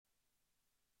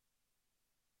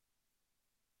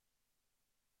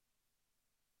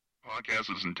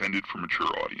podcast is intended for mature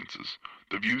audiences.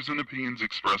 The views and opinions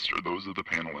expressed are those of the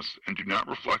panelists and do not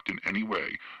reflect in any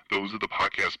way those of the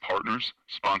podcast partners,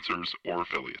 sponsors, or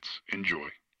affiliates. Enjoy.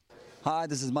 Hi,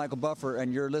 this is Michael Buffer,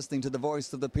 and you're listening to the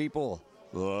voice of the people.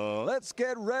 Let's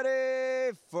get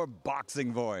ready for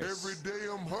Boxing Voice. Every day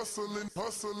I'm hustling.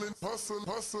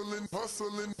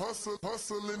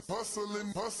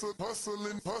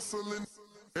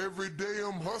 Every day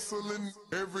I'm hustling.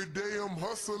 Every day I'm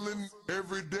hustling.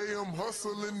 Every day I'm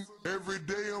hustling. Every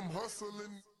day I'm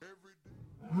hustling.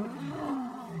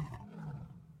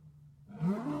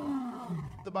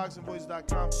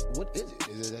 TheBoxingVoice.com. What is it?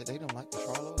 Is it that they don't like the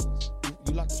Charlos?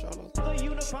 You like the Charlos? The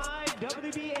unified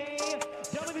WBA,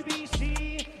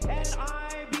 WBC, and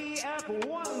IBF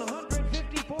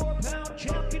 154-pound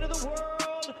champion of the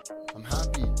world. I'm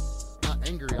happy, not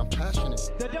angry, I'm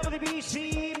passionate. The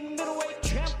WBC middleweight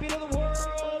champion of the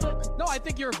world. No, I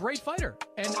think you're a great fighter.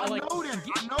 And I know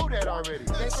that already.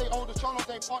 They say, oh, the Charlos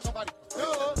ain't fought nobody.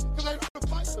 Duh, because they the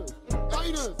fighters.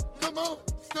 Fighters, come on,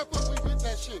 step up, we get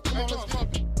that shit. Come on, let's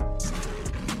get it.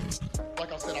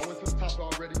 Like I said, I went to the top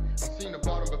already. I seen the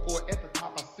bottom before. At the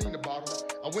top, I seen the bottom.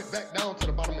 I went back down to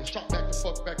the bottom and shot back the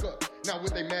fuck back up. Now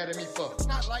what they mad at me for? It's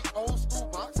not like old school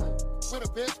boxing, where the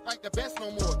best fight the best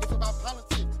no more. It's about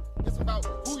politics. It's about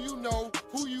who you know,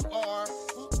 who you are,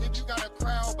 if you got a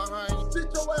crowd behind you.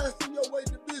 Sit your ass in your weight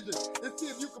division and see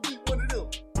if you can beat one of them.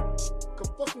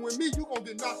 Cause fucking with me, you gonna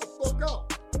get knocked the fuck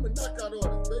out. I'm a knockout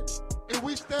artist, baby. If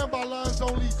we stand by lines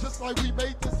only, just like we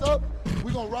made this up,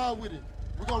 we gonna ride with it.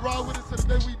 We're gonna ride with it till the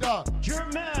day we die.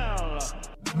 Jamal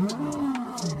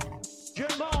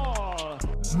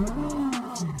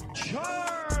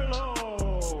Charlo.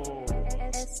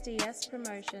 SDS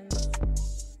Promotions.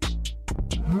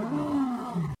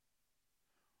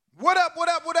 What up?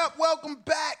 Welcome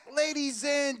back, ladies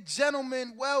and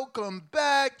gentlemen. Welcome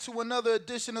back to another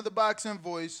edition of the Boxing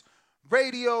Voice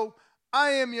Radio.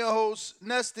 I am your host,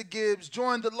 Nestor Gibbs,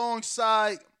 joined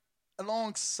alongside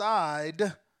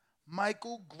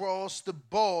Michael Gross. The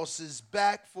boss is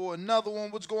back for another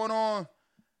one. What's going on,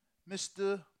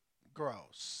 Mr.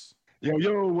 Gross?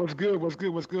 Yo, what's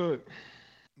good?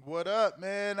 What up,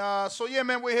 man? So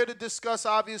man, we're here to discuss,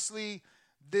 obviously,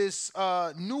 this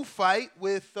new fight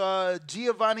with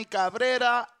Giovanni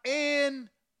Cabrera and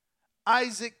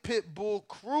Isaac Pitbull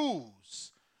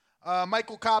Cruz.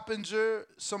 Michael Coppinger,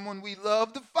 someone we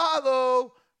love to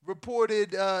follow,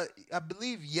 reported, I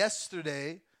believe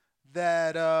yesterday,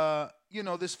 that,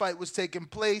 this fight was taking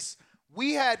place.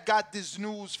 We had got this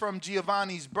news from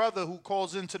Giovanni's brother, who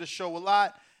calls into the show a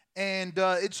lot, and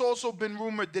it's also been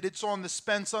rumored that it's on the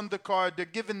Spence undercard. They're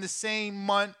given the same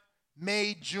month,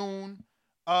 May, June,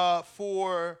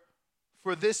 for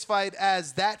this fight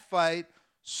as that fight.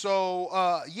 So,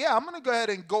 I'm going to go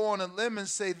ahead and go on a limb and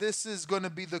say this is going to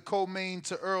be the co-main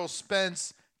to Errol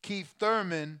Spence, Keith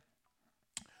Thurman.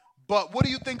 But what do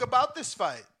you think about this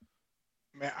fight?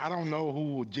 Man, I don't know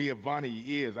who Giovanni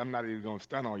is. I'm not even going to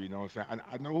stun on you, know what I'm saying?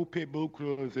 I know who Pitbull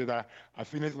Cruz is. I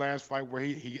seen his last fight where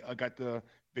he got the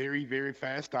very, very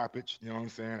fast stoppage, you know what I'm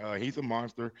saying? He's a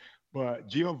monster. But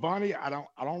Giovanni, I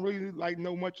don't really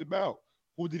know much about.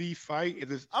 Who did he fight?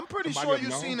 I'm pretty sure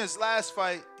you've seen his last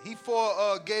fight. He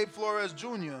fought Gabe Flores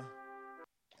Jr.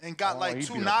 and got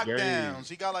two knockdowns.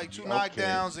 He got two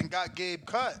knockdowns and got Gabe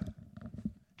cut.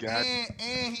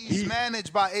 And he's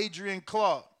managed by Adrian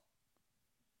Clark.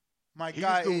 He's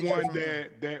the one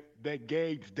that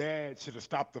Gabe's dad should have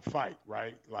stopped the fight,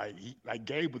 right?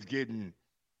 Gabe was getting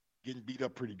beat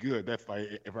up pretty good that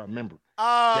fight, if I remember.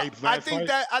 I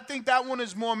think that one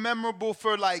is more memorable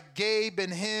for Gabe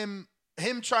and him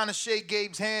trying to shake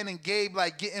Gabe's hand and Gabe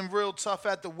getting real tough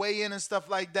at the weigh-in and stuff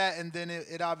like that, and then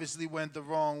it obviously went the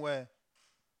wrong way.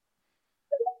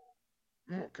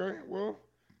 Okay, well,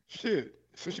 shit.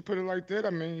 Since you put it like that, I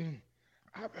mean,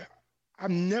 I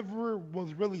never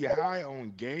was really high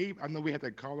on Gabe. I know we had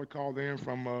that caller called in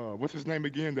from what's his name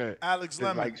again? Alex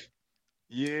Lemon.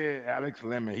 Alex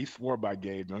Lemon. He swore by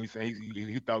Gabe. You know? He said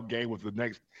he thought Gabe was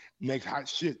the next hot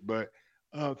shit. But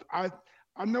I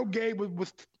know Gabe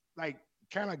was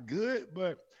kind of good,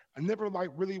 but I never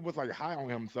really was high on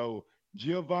him. So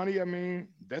Giovanni, I mean,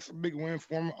 that's a big win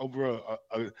for him over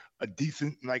a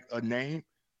decent a name.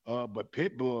 But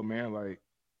Pitbull, man,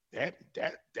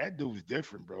 that dude's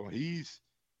different, bro. He's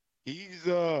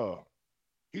a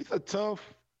tough,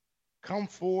 come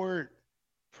forward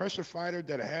pressure fighter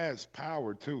that has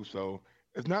power too. So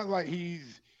it's not like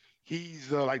he's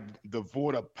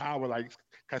devoid of power.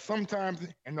 Cause sometimes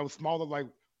in those smaller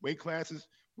weight classes,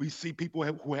 we see people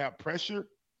who have pressure,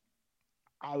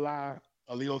 a la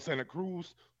Alito Santa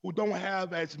Cruz, who don't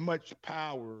have as much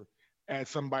power as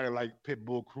somebody like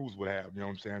Pitbull Cruz would have. You know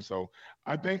what I'm saying? So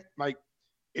I think like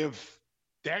if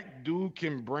that dude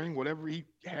can bring whatever he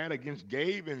had against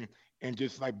Gabe and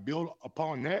just like build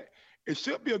upon that, it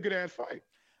should be a good ass fight.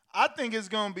 I think it's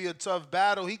gonna be a tough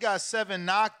battle. He got 7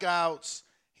 knockouts.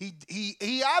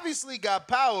 He obviously got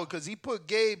power because he put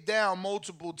Gabe down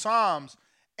multiple times.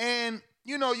 And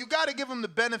you know, you got to give him the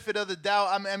benefit of the doubt.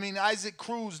 I mean, Isaac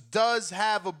Cruz does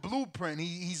have a blueprint.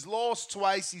 He's lost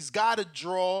twice. He's got a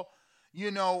draw. You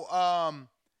know,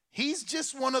 he's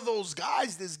just one of those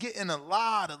guys that's getting a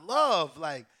lot of love.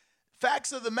 Like,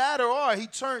 facts of the matter are, he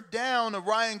turned down a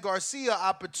Ryan Garcia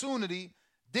opportunity.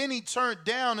 Then he turned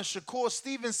down a Shakur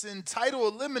Stevenson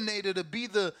title eliminator to be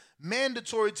the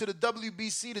mandatory to the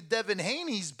WBC to Devin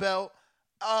Haney's belt.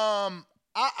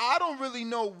 I don't really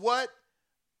know what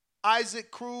Isaac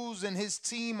Cruz and his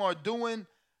team are doing.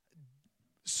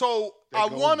 So I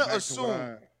want to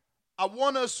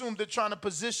assume they're trying to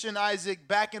position Isaac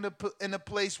back in a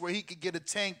place where he could get a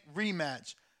Tank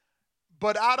rematch.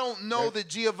 But I don't know that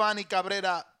Giovanni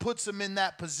Cabrera puts him in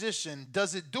that position.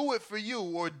 Does it do it for you,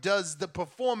 or does the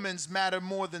performance matter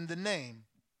more than the name?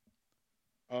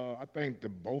 I think the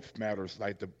both matters,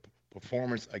 like the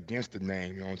performance against the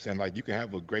name. You know what I'm saying? Like you can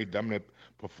have a great dominant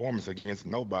performance against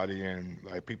nobody, and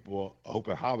like people hope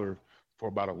and holler for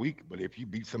about a week. But if you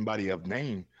beat somebody of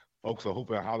name, folks are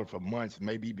hoping and holler for months,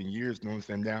 maybe even years. You know what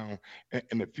I'm saying? Down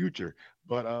in the future.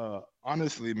 But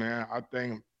honestly, man, I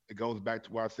think it goes back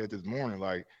to what I said this morning.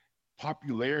 Like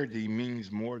popularity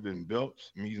means more than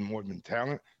belts, means more than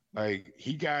talent. Like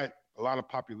he got a lot of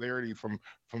popularity from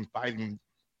fighting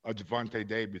Gervonta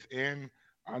Davis. And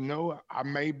I know I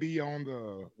may be on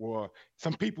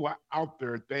some people out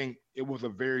there think it was a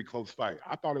very close fight.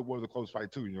 I thought it was a close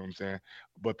fight too, you know what I'm saying?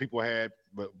 But people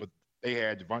but they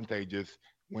had Gervonta just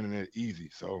winning it easy.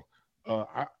 So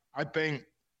I think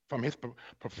from his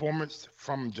performance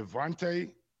from Gervonta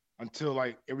until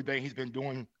like everything he's been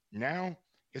doing now,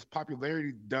 his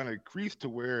popularity done increased to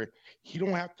where he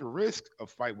don't have to risk a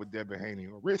fight with Devin Haney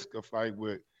or risk a fight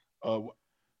with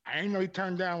I ain't know he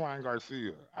turned down Ryan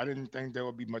Garcia. I didn't think there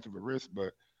would be much of a risk,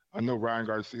 but I know Ryan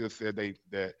Garcia said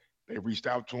that they reached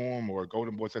out to him, or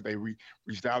Golden Boy said they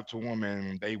reached out to him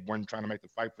and they weren't trying to make the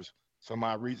fight for some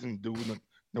odd reason. Do you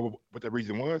know what the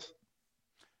reason was?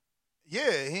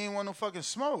 Yeah, he ain't want no fucking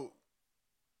smoke.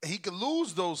 He could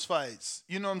lose those fights.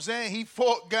 You know what I'm saying? He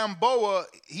fought Gamboa.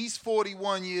 He's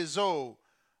 41 years old.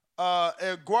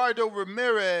 Eduardo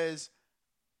Ramirez,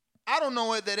 I don't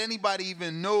know that anybody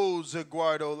even knows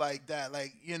Eduardo like that.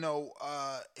 Like, you know,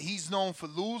 he's known for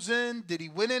losing. Did he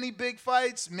win any big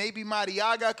fights? Maybe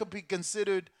Mariaga could be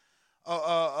considered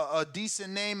a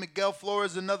decent name. Miguel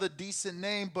Flores, another decent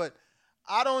name. But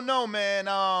I don't know, man.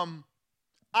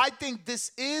 I think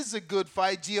this is a good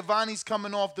fight. Giovanni's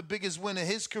coming off the biggest win of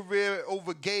his career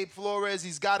over Gabe Flores.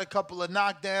 He's got a couple of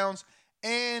knockdowns.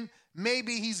 And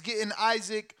maybe he's getting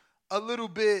Isaac a little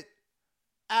bit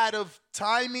out of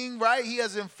timing, right? He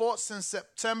hasn't fought since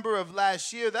September of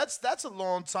last year. That's a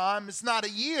long time. It's not a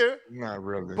year. Not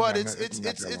really. But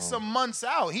it's some months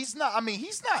out. He's not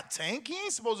Tank. He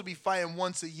ain't supposed to be fighting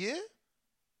once a year.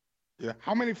 Yeah.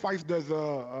 How many fights does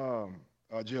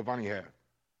Giovanni have?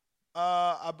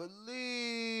 I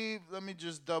believe, let me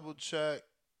just double check.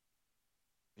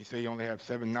 You say you only have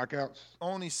 7 knockouts?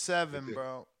 Only 7,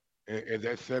 bro. Is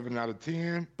that 7 out of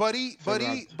 10? But he,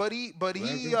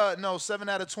 no, 7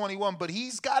 out of 21. But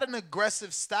he's got an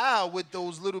aggressive style with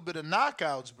those little bit of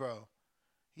knockouts, bro.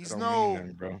 He's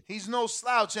no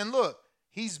slouch. And look,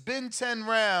 he's been 10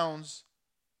 rounds,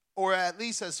 or at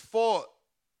least has fought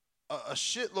a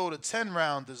shitload of 10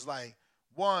 rounders, like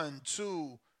 1,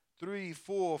 2, 3,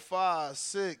 4, 5,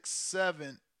 6,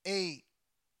 7, 8,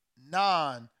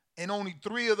 9. And only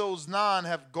 3 of those 9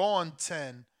 have gone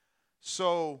 10.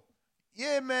 So,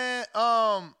 yeah, man.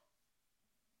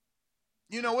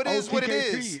 You know, it is what it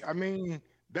is. I mean,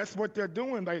 that's what they're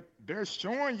doing. Like, they're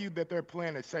showing you that they're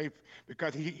playing it safe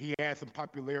because he had some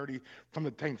popularity from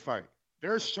the Tank fight.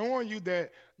 They're showing you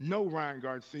that no Ryan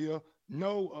Garcia,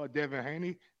 no Devin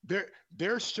Haney.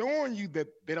 They're showing you that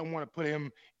they don't want to put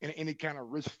him in any kind of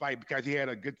risk fight because he had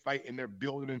a good fight and they're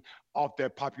building off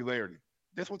that popularity.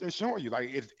 That's what they're showing you. Like,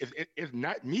 it's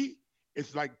not me.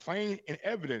 It's like plain and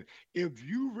evident. If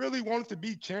you really want to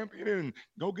be champion and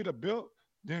go get a belt,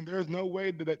 then there's no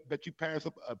way that you pass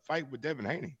up a fight with Devin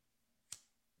Haney.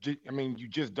 I mean, you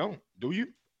just don't, do you?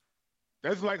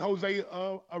 That's like Jose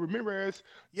Ramirez.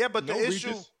 Yeah, but the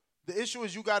issue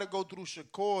is you got to go through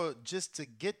Shakur just to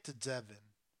get to Devin.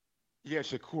 Yeah,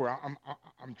 Shakur.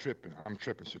 I'm tripping.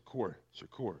 Shakur.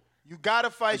 You got to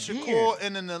fight Shakur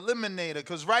in an eliminator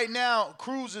because right now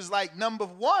Cruz is like number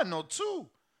 1 or 2.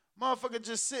 Motherfucker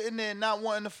just sitting there not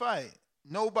wanting to fight.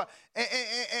 Nobody.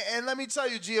 And let me tell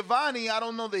you, Giovanni, I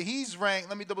don't know that he's ranked.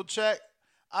 Let me double check.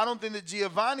 I don't think that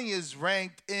Giovanni is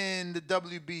ranked in the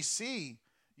WBC.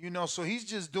 So he's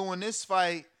just doing this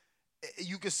fight.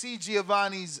 You can see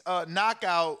Giovanni's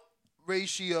knockout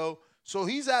ratio. So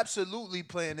he's absolutely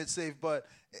playing it safe. But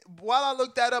while I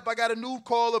look that up, I got a new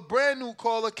caller, brand new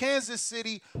caller, Kansas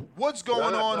City. What's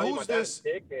going on? Who's this?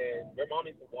 Dick and your mom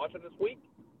needs to watch it this week.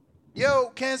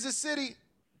 Yo, Kansas City.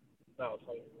 No,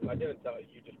 so I didn't tell you.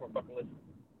 You just weren't fucking listening.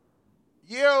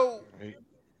 Yo. He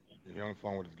on the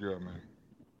phone with his girl, man.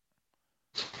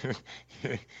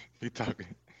 he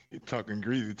talking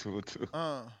greasy to her too.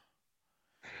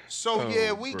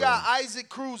 We got Isaac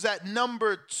Cruz at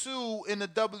number 2 in the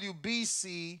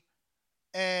WBC,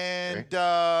 and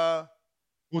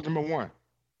who's number 1?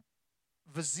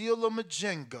 Vasily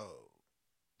Lomachenko.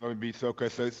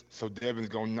 So Devin's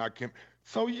gonna knock him.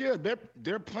 So yeah,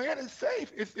 their plan is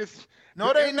safe.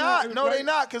 No, they not. No, they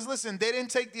not. Because listen, they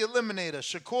didn't take the eliminator.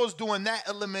 Shakur's doing that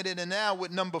eliminator now with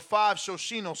number 5,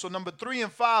 Shoshino. So number 3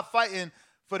 and 5 fighting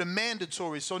for the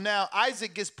mandatory. So now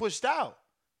Isaac gets pushed out.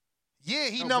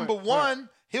 Yeah, number 1.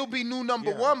 He'll be new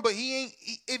number 1, but he ain't.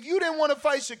 If you didn't want to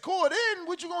fight Shakur, then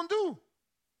what you gonna do?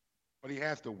 But he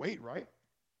has to wait, right?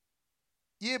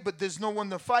 Yeah, but there's no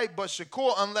one to fight but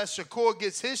Shakur unless Shakur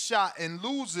gets his shot and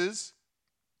loses.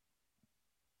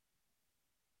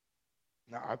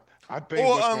 No, I think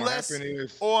what's going to happen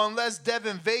is... Or unless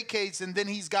Devin vacates and then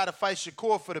he's got to fight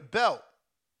Shakur for the belt.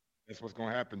 That's what's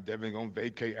going to happen. Devin going to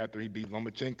vacate after he beat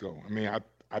Lomachenko. I mean,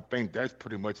 I think that's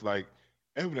pretty much like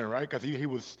evident, right? Because he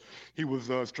was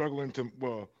struggling to,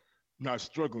 well, not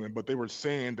struggling, but they were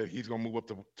saying that he's going to move up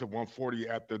to 140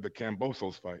 after the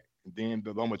Kambosos fight. And then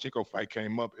the Lomachenko fight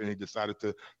came up and he decided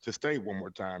to stay one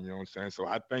more time, you know what I'm saying? So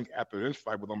I think after this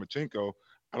fight with Lomachenko,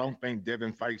 I don't think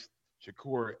Devin fights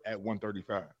Shakur at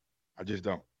 135. I just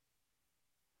don't.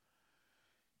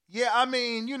 Yeah, I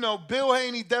mean, Bill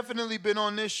Haney definitely been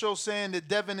on this show saying that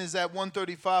Devin is at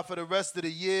 135 for the rest of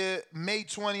the year. May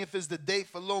 20th is the date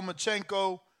for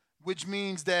Lomachenko, which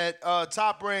means that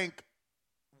Top Rank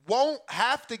won't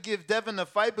have to give Devin a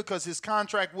fight because his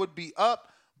contract would be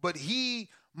up, but he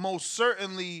most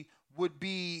certainly would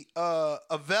be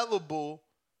available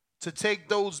to take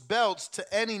those belts to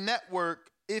any network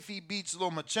if he beats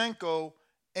Lomachenko,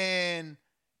 and,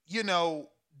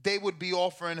 they would be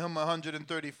offering him a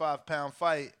 135-pound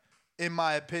fight, in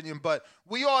my opinion. But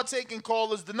we are taking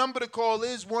callers. The number to call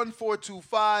is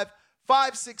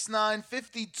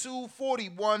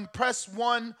 1-425-569-5241. Press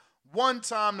 1 one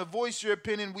time to voice your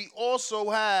opinion. We also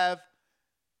have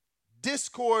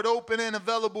Discord open and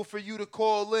available for you to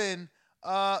call in.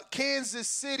 Kansas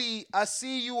City, I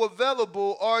see you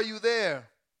available. Are you there?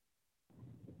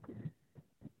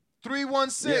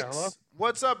 316. Yeah, hello?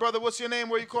 What's up, brother? What's your name?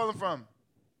 Where you calling from?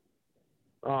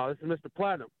 This is Mr.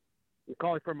 Platinum. I'm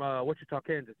calling from Wichita,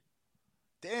 Kansas.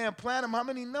 Damn, Platinum, how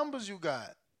many numbers you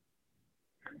got?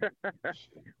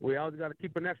 We always got to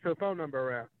keep an extra phone number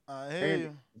around. I hear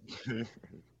you.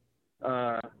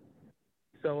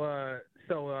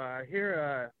 So I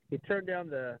hear he turned down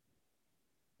the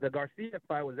Garcia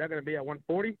fight. Was that going to be at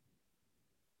 140?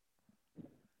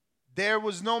 There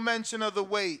was no mention of the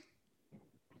weight.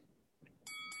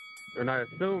 And I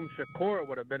assume Shakur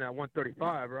would have been at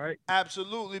 135, right?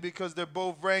 Absolutely, because they're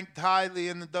both ranked highly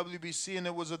in the WBC, and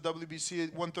it was a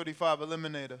WBC 135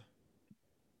 eliminator.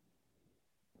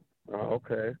 Oh,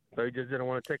 okay. So he just didn't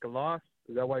want to take a loss?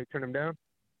 Is that why you turned him down?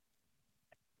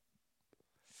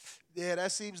 Yeah,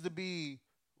 that seems to be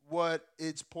what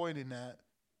it's pointing at.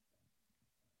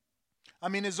 I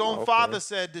mean, his own father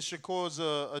said that Shakur's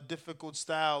a difficult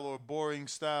style or boring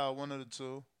style, one of the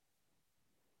two.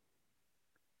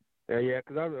 Yeah,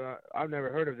 because I've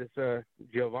never heard of this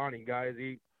Giovanni guy. Is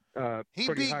he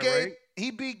pretty high rank?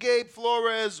 He beat Gabe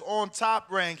Flores on Top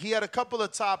Rank. He had a couple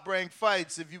of Top Rank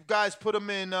fights. If you guys put him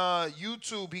in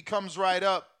YouTube, he comes right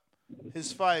up,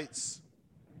 his fights.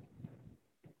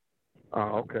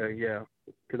 Oh, okay, yeah.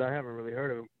 Because I haven't really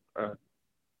heard of him.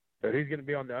 So he's going to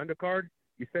be on the undercard,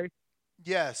 you say?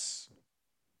 Yes.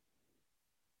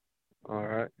 All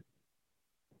right.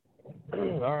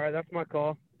 All right, that's my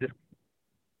call.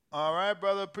 All right,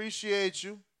 brother. Appreciate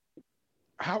you.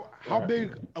 How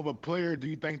big of a player do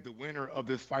you think the winner of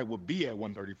this fight will be at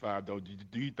 135, though?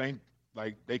 Do you think,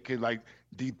 they could,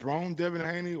 dethrone Devin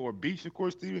Haney or beat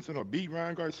Shakur Stevenson or beat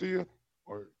Ryan Garcia?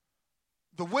 Or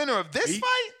the winner of this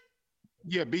fight?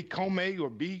 Yeah, beat Comey or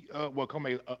beat,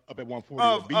 Comey up at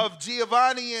 140. Of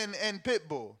Giovanni and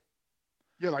Pitbull.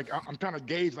 Yeah, I'm trying to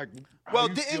gauge, Well,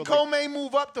 didn't Comey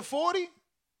move up to 40?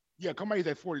 Yeah, Comey's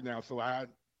at 40 now, so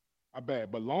I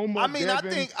bet. But Loma, I mean,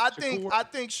 Devin, Shakur, I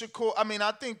think Shakur. I mean,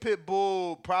 I think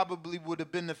Pitbull probably would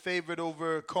have been the favorite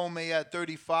over Comey at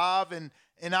 35, and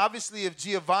obviously if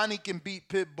Giovanni can beat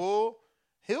Pitbull,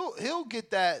 he'll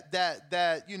get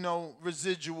that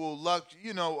residual luck,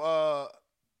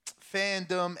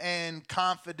 fandom and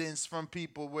confidence from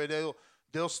people where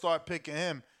they'll start picking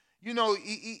him.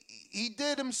 He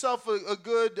did himself a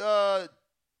good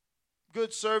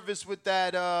service with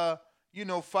that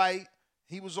fight.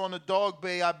 He was on the dog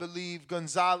bay, I believe,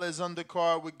 Gonzalez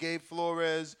undercard with Gabe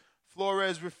Flores.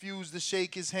 Flores refused to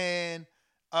shake his hand.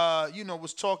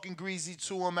 Was talking greasy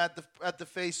to him at the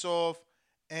face-off,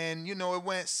 and it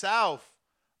went south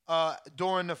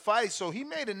during the fight. So he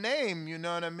made a name. You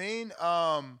know what I mean?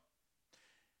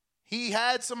 He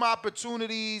had some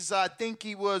opportunities. I think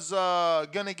he was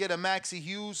gonna get a Maxie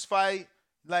Hughes fight.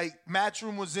 Like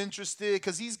Matchroom was interested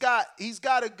because he's got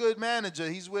a good manager.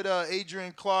 He's with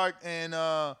Adrian Clark and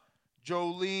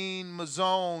Jolene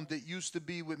Mazzone that used to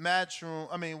be with Matchroom.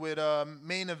 I mean with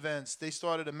Main Events. They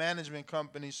started a management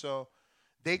company, so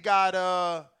they got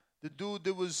the dude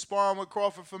that was sparring with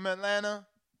Crawford from Atlanta.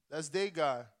 That's their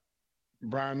guy.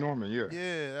 Brian Norman, yeah.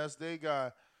 Yeah, that's their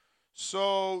guy.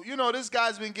 So, this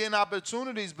guy's been getting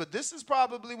opportunities, but this is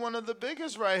probably one of the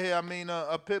biggest right here. I mean,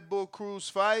 a Pitbull Cruz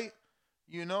fight.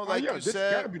 You this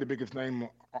said, gotta be the biggest name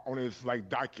on his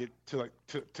docket to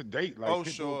date. Pitbull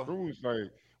sure. Cruz,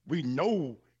 we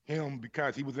know him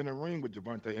because he was in the ring with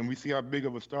Javante, and we see how big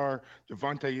of a star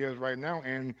Javante is right now.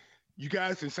 And you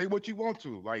guys can say what you want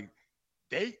to,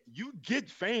 you get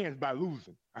fans by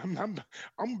losing. I'm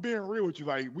being real with you.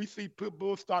 We see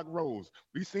Pitbull stock rose,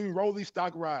 we seen Rolly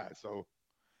stock rise. So.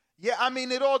 Yeah, I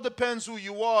mean, it all depends who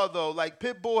you are, though.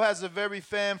 Pitbull has a very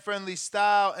fan-friendly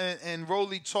style, and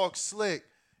Rolly talks slick.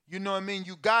 You know what I mean?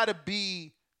 You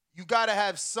gotta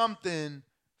have something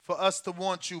for us to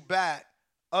want you back,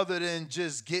 other than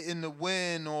just getting the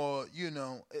win, or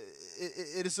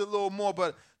it is a little more.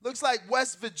 But looks like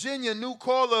West Virginia, new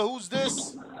caller. Who's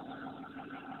this?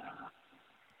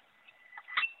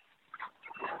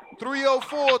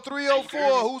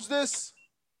 304. Who's this?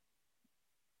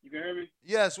 You can hear me?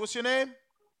 Yes. What's your name?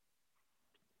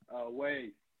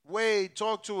 Wade. Wade,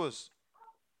 talk to us.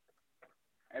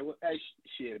 Hey,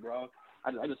 shit, bro.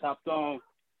 I just hopped on.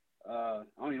 I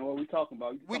don't even know what we talking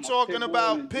about. We talking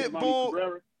about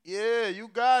Pitbull. Yeah, you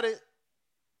got it.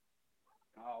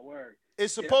 Oh, word.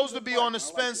 It's supposed to be on the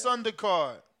Spence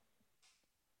undercard.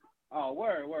 Oh,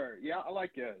 word. Yeah, I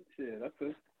like that. Shit,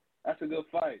 that's a good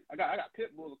fight. I got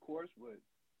Pitbull, of course, but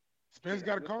Spence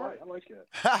got a card? I like that.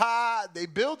 Haha, they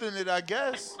building it, I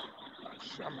guess.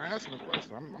 I'm asking a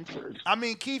question. I'm serious. I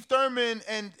mean, Keith Thurman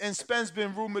and Spence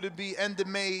been rumored to be end of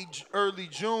May, early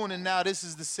June, and now this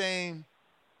is the same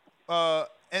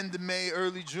end of May,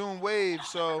 early June wave.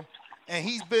 So, and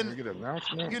he's been,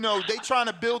 they trying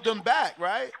to build them back,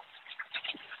 right?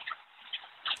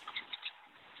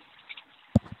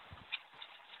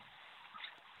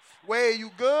 Wade,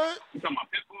 you good? You talking about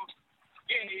Pitbull?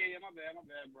 Yeah, my bad,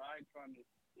 bro. I ain't trying to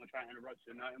interrupt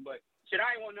you or nothing, but shit,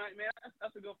 I ain't want nothing, man.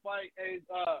 That's a good fight. Hey,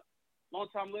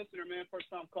 long-time listener, man,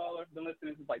 first-time caller. Been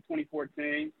listening since 2014,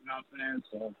 you know what I'm saying?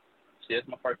 So, shit,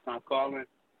 it's my first time calling.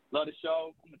 Love the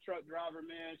show. I'm a truck driver,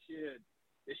 man. Shit,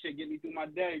 this shit get me through my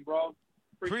day, bro.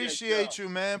 Appreciate you,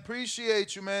 man.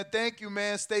 Thank you,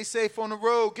 man. Stay safe on the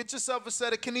road. Get yourself a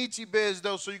set of Kenichi beers,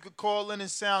 though, so you could call in and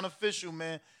sound official,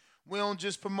 man. We don't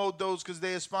just promote those because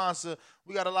they're a sponsor.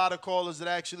 We got a lot of callers that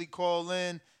actually call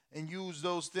in and use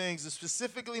those things. And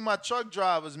specifically my truck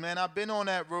drivers, man. I've been on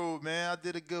that road, man. I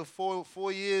did a good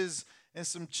four years and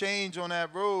some change on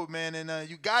that road, man. And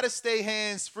you got to stay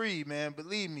hands-free, man.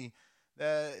 Believe me,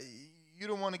 you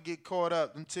don't want to get caught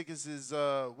up. Them tickets is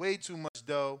way too much,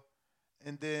 though.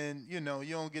 And then, you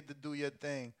don't get to do your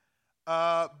thing.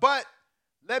 But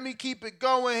let me keep it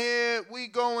going here. We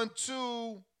going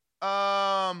to...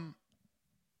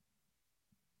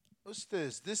 what's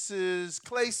this? This is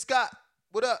Clay Scott.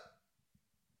 What up?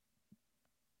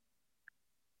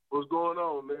 What's going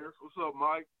on, man? What's up,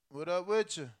 Mike? What up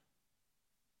with you?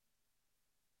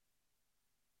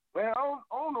 Man, I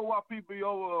don't know why people be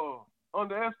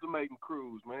underestimating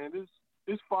Cruz, man.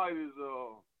 This fight is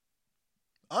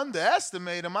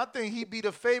underestimate him. I think he be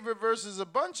the favorite versus a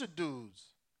bunch of dudes.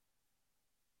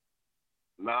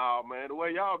 Nah, man. The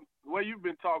way you've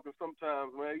been talking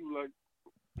sometimes, man, you like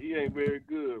he ain't very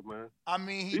good, man. I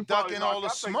mean, he ducking all the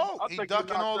smoke. He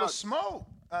ducking all the smoke.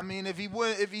 I mean, if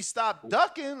he stopped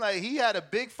ducking, like he had a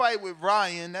big fight with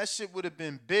Ryan, that shit would have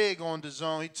been big on the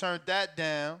zone. He turned that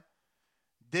down.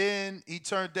 Then he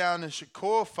turned down the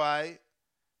Shakur fight.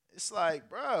 It's like,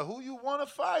 bro, who you want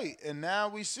to fight? And now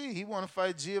we see he want to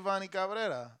fight Giovanni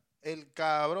Cabrera. El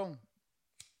cabrón.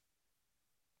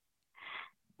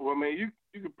 Well, man, you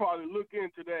could probably look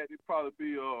into that. It probably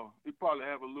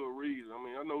have a little reason. I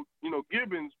mean, I know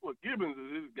Gibbons. Gibbons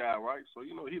is his guy, right? So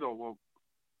he don't want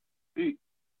he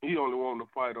only want to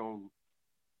fight on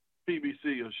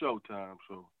PBC or Showtime.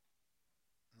 So.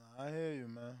 I hear you,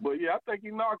 man. But yeah, I think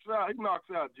he knocks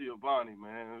out Giovanni,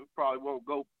 man. It probably won't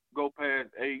go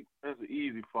past 8. That's an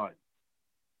easy fight.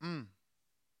 It's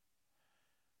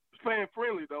fan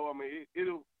friendly though. I mean,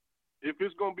 it'll if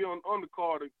it's gonna be on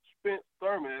undercard of Spence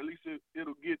Thurman, at least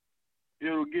it'll get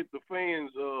the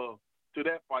fans to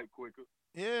that fight quicker.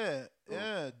 Yeah,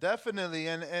 definitely,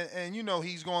 and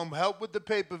he's going to help with the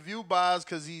pay-per-view buys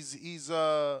because he's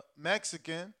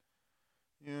Mexican,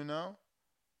 and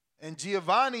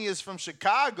Giovanni is from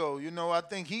Chicago. I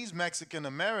think he's Mexican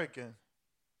American.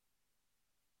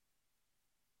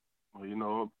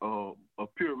 Well, a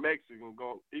pure Mexican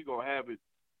he gonna have it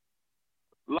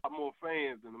a lot more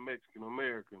fans than a Mexican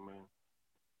American, man.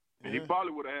 And he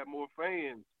probably would have had more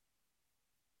fans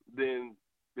than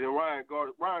Ryan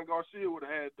Garcia would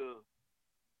have had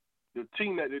the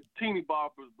teeny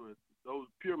boppers, but those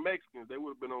pure Mexicans, they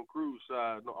would have been on Cruz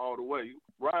side all the way.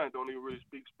 Ryan don't even really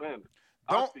speak Spanish.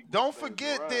 Don't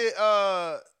forget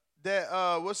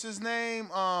that what's his name?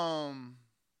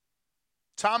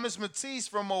 Thomas Matisse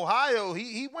from Ohio.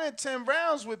 He went 10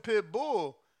 rounds with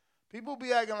Pitbull. People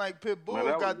be acting like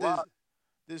Pitbull got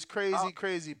this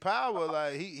crazy power.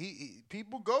 Like he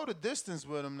people go the distance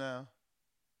with him now.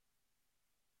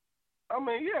 I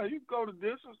mean, yeah, you go the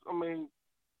distance. I mean,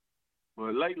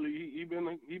 but lately he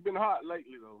been hot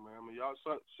lately though, man. I mean, y'all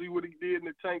see what he did in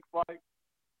the Tank fight,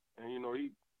 and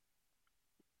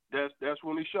that's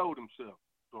when he showed himself.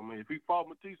 So I mean, if he fought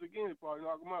Matisse again, he'd probably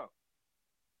knock him out.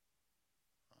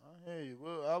 I hear you.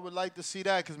 Well, I would like to see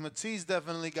that because Matisse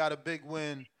definitely got a big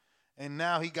win, and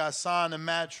now he got signed to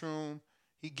Matchroom.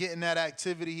 He getting that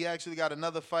activity. He actually got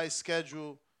another fight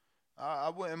scheduled.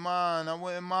 I wouldn't mind,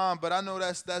 but I know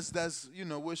that's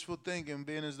wishful thinking,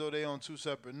 being as though they on 2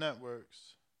 separate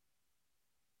networks.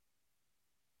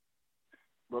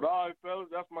 But all right, fellas,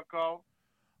 that's my call.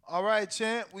 All right,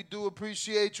 champ. We do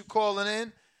appreciate you calling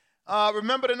in.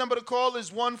 Remember, the number to call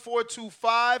is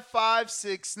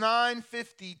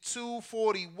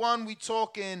 1-425-569-5241. We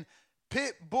talking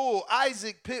Pitbull,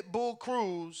 Isaac Pitbull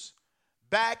Cruz,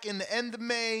 back in the end of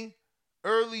May,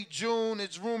 early June.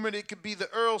 It's rumored it could be the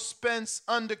Earl Spence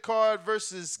undercard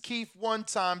versus Keith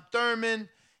One-Time Thurman.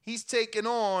 He's taking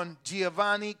on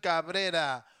Giovanni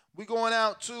Cabrera. We going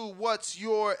out to What's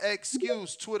Your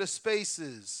Excuse? Twitter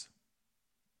Spaces.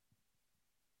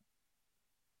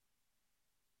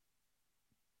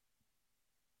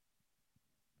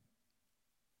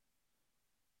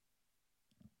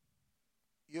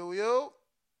 Yo.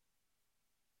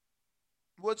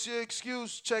 What's your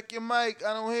excuse? Check your mic.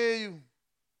 I don't hear you.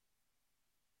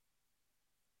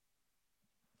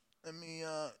 Let me,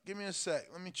 give me a sec.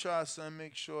 Let me try something,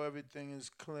 make sure everything is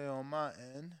clear on my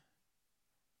end.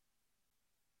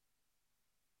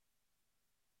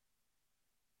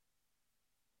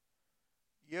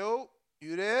 Yo,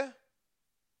 you there?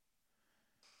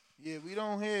 Yeah, we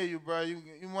don't hear you, bro.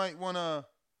 You might want to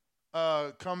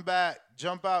come back,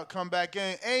 jump out, come back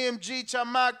in. AMG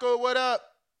Chamaco, what up?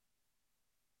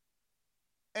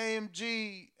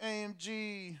 AMG.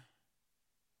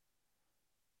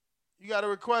 You got a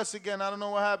request again. I don't know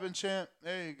what happened, champ.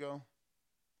 There you go.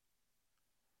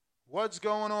 What's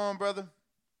going on, brother?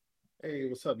 Hey,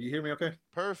 what's up? You hear me okay?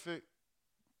 Perfect.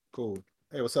 Cool.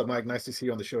 Hey, what's up, Mike? Nice to see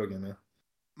you on the show again, man.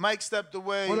 Mike stepped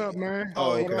away. What up, man?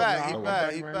 Oh, he What up, back. man? He I'm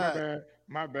back. man.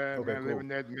 My bad, Okay, man. cool. Living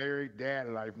that married dad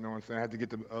life, you know what I'm saying? I had to get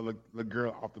the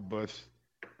girl off the bus.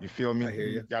 You feel me? I hear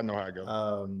you. Y'all know how it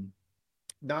goes.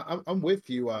 Now I'm with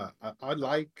you. I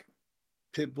like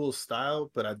Pitbull's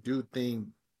style, but I do think,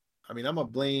 I'm gonna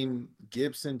blame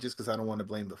Gibson just because I don't want to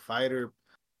blame the fighter.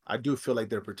 I do feel like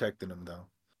they're protecting him though.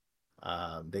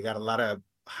 They got a lot of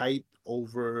hype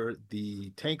over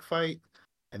the Tank fight,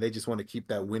 and they just want to keep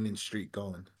that winning streak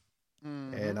going.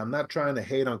 Mm-hmm. And I'm not trying to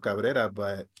hate on Cabrera,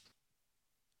 but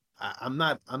I'm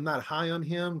not high on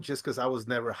him just because I was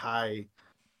never high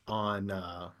on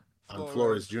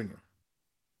Flores Jr.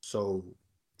 So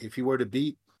if he were to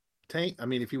beat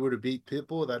if he were to beat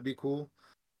Pitbull, that'd be cool.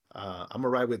 I'm gonna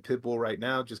ride with Pitbull right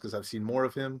now just because I've seen more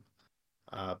of him.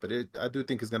 But I do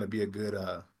think it's gonna be a good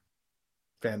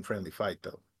fan-friendly fight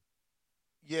though.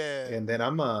 Yeah. And then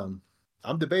I'm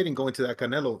debating going to that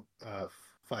Canelo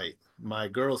fight. My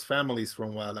girl's family's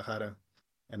from Guadalajara,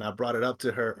 and I brought it up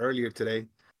to her earlier today.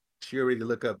 She already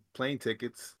looked up plane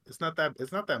tickets. It's not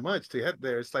that much to head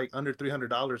there. It's like under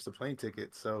 $300 the plane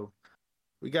ticket. So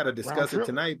We got to discuss it trip?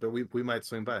 tonight, but we might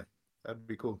swing by. That'd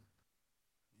be cool.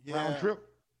 Yeah. Round trip?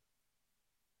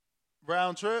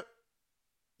 Round trip?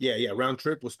 Yeah. Round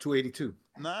trip was 282.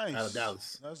 Nice. Out of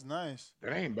Dallas. That's nice.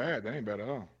 That ain't bad. That ain't bad at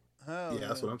all. Hell Yeah,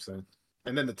 that's what I'm saying.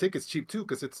 And then the ticket's cheap too,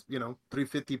 because it's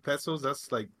 350 pesos.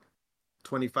 That's like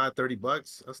 25,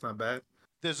 $30. That's not bad.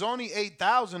 There's only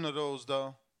 8,000 of those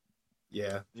though.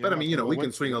 Yeah, Yeah, but I mean, we what-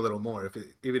 can swing a little more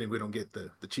even if we don't get the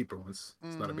cheaper ones.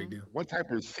 It's not a big deal. What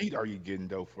type of seat are you getting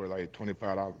though for like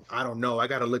 $25? I don't know. I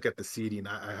got to look at the seating.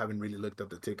 I haven't really looked up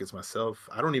the tickets myself.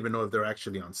 I don't even know if they're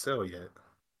actually on sale yet,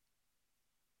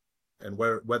 and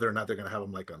whether or not they're gonna have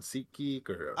them like on SeatGeek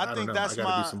or I don't think know. that's I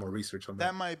gotta do some more research on that.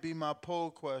 That might be my poll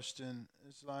question.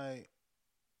 It's like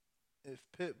if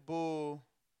Pitbull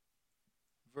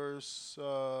versus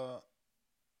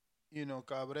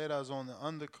Cabrera's on the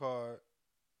undercard,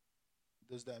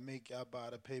 does that make y'all buy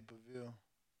the pay-per-view?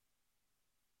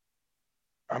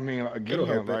 I mean, again, It'll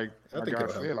help it. like I think I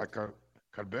it'll said, like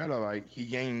Cabrera, like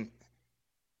he ain't.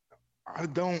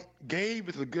 Gabe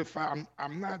is a good fight.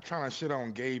 I'm not trying to shit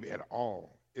on Gabe at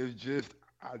all. It's just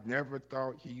I never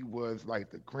thought he was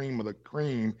like the cream of the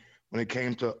cream when it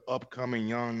came to upcoming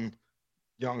young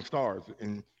stars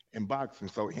in boxing.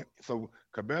 So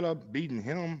Cabrera beating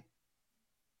him,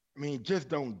 I mean, just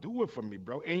don't do it for me,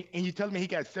 bro. And you telling me he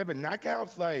got 7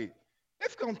 knockouts? Like,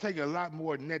 it's gonna take a lot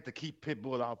more than that to keep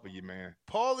Pitbull off of you, man.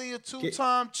 Paulie, a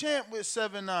 2-time champ with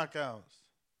 7 knockouts.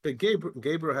 But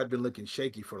Gabriel had been looking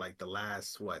shaky for like the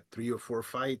last 3 or 4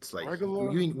 fights. Like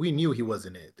we knew he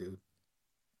wasn't it, dude.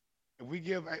 Do we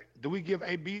give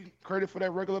AB credit for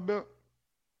that regular belt?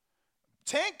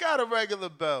 Tank got a regular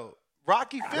belt.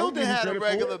 Rocky Fielding had a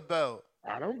regular belt.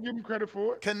 I don't give him credit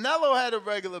for it. Canelo had a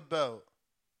regular belt.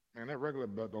 Man, that regular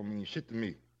belt don't mean shit to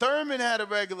me. Thurman had a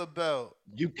regular belt.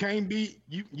 You can't be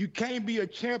a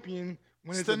champion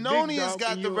when it's a big Stanoni dog has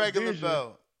got in the your regular division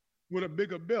belt. with a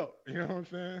bigger belt. You know what I'm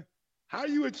saying? How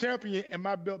you a champion and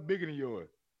my belt bigger than yours?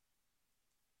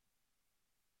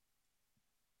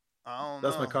 I don't know.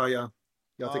 That's my call, y'all.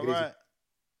 Y'all take it easy.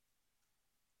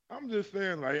 I'm just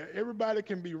saying, like, everybody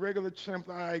can be regular champs.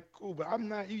 All right, cool, but I'm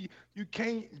not. You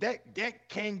can't. That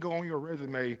can't go on your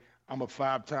resume. I'm a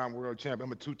 5-time world champion.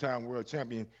 I'm a 2-time world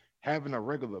champion. Having a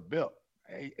regular belt,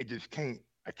 it just can't.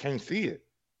 I can't see it.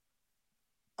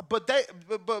 But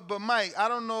Mike, I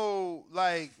don't know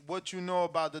like what you know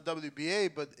about the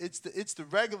WBA, but it's the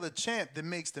regular champ that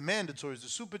makes the mandatories. The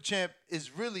super champ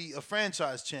is really a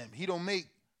franchise champ. He don't make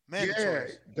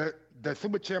mandatories. Yeah, the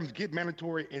super champs get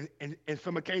mandatory in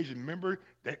some occasion. Remember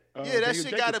that? Yeah, that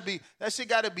shit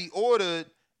gotta be ordered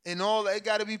and all. It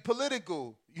gotta be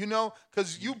political,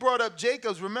 because you brought up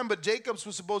Jacobs. Remember, Jacobs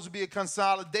was supposed to be a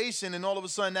consolidation, and all of a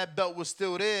sudden that belt was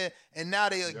still there, and now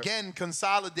they again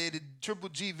consolidated. Triple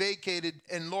G vacated,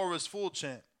 and Laura's full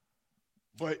champ.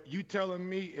 But you telling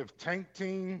me if Tank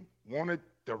Team wanted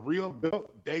the real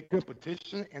belt, they could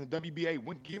petition, and the WBA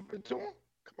wouldn't give it to them?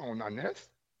 Come on, now, Ness.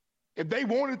 If they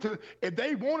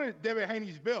wanted Devin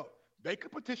Haney's belt, they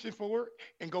could petition for it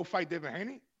and go fight Devin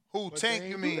Haney. Who, but Tank?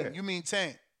 You mean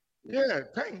Tank? Yeah,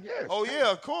 Tank. Yes. Oh Tank.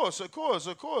 yeah, of course.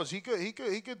 He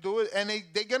could do it, and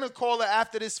they're gonna call it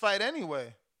after this fight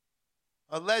anyway.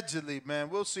 Allegedly, man.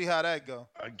 We'll see how that go.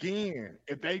 Again,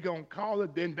 if they gonna call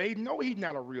it, then they know he's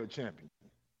not a real champion.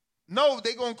 No,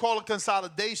 they gonna call it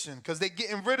consolidation because they're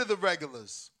getting rid of the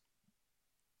regulars.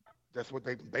 That's what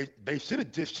they should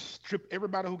have just stripped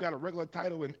everybody who got a regular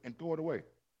title and throw it away.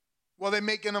 Well, they're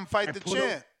making them fight the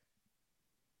champ.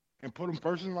 And put them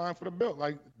first in line for the belt.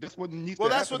 Like, this what needs well,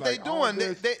 to that's happen. what they're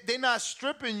doing. They're not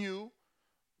stripping you,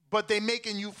 but they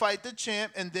making you fight the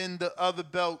champ, and then the other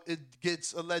belt, it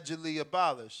gets allegedly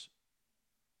abolished.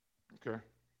 Okay.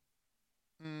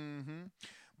 Mm-hmm.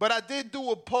 But I did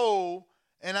do a poll,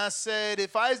 and I said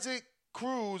if Isaac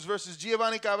Cruz versus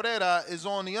Giovanni Cabrera is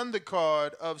on the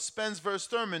undercard of Spence versus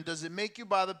Thurman, does it make you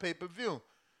buy the pay-per-view?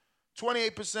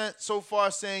 28% so far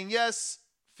saying yes,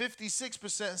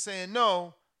 56% saying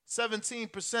no,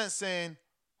 17% saying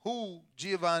who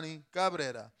Giovanni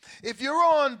Cabrera. If you're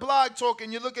on Blog Talk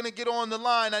and you're looking to get on the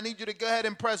line, I need you to go ahead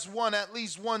and press 1 at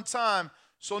least one time.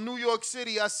 So New York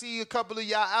City, I see a couple of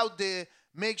y'all out there.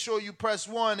 Make sure you press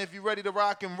 1 if you're ready to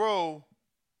rock and roll.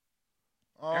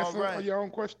 Answer your own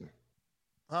question.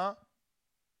 Huh?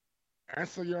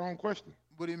 Answer your own question.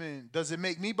 What do you mean? Does it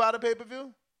make me buy the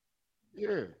pay-per-view?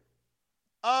 Yeah.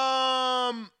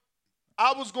 I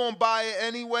was gonna buy it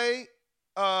anyway.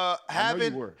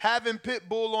 Having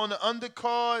Pitbull on the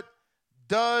undercard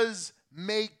does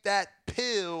make that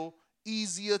pill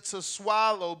easier to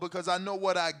swallow because I know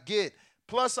what I get.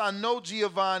 Plus, I know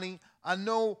Giovanni. I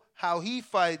know how he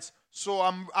fights. So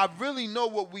I really know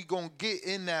what we gonna get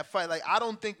in that fight. Like I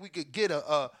don't think we could get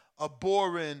a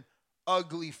boring,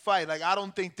 ugly fight. Like I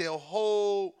don't think they'll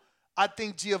hold. I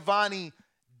think Giovanni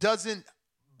doesn't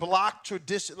block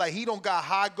tradition. Like he don't got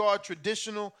high guard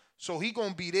traditional, so he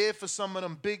gonna be there for some of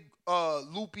them big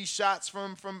loopy shots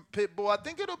from Pitbull. I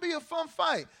think it'll be a fun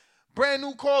fight. Brand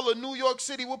new caller, New York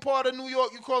City. What part of New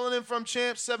York you calling in from,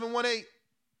 champ? 718.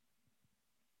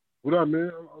 What up,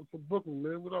 man? I'm from Brooklyn,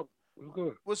 man. What up? What's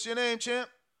good? What's your name, champ?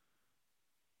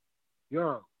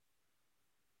 Jan.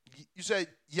 You said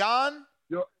Jan?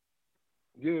 Yeah.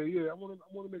 I want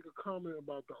to make a comment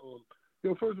about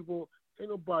the first of all, ain't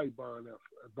nobody buying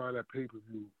that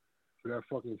pay-per-view for that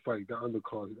fucking fight, the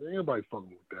undercard. Ain't nobody fucking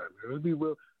with that, man. Let's be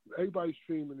real. Everybody's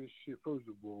streaming this shit, first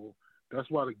of all. That's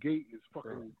why the gate is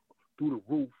fucking through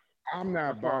the roof. I'm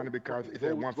not buying it because it's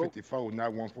at 154, not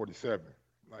 147.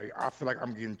 Like I feel like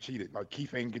I'm getting cheated. Like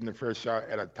Keith ain't getting the first shot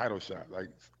at a title shot. Like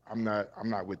I'm not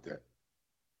with that.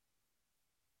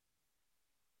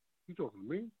 You talking to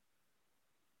me?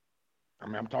 I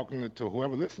mean, I'm talking to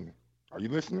whoever listening. Are you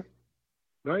listening?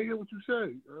 No, I didn't hear what you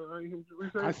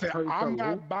said. I said I'm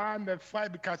not buying that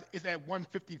fight because it's at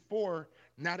 154,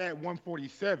 not at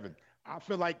 147. I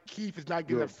feel like Keith is not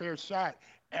getting a fair shot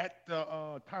at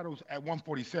the titles at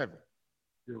 147.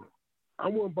 Yeah. I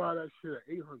wouldn't buy that shit at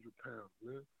 800 pounds,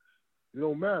 man. It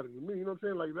don't matter to me. You know what I'm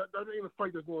saying? Like that ain't a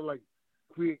fight that's going to like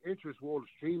create interest with all the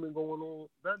streaming going on.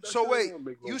 So wait,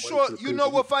 you sure you know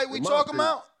what fight we talking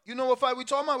about? You know what fight we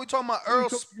talking about? We talking about Earl.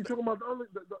 You talking about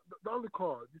the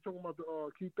undercard? You talking about the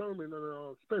Keith Thurman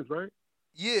and Spence, right?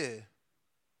 Yeah.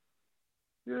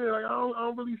 Yeah, like I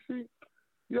don't really see.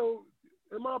 Yo,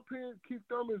 in my opinion, Keith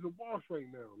Thurman is a wash right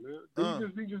now, man.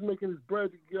 He just making his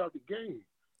bread to get out the game.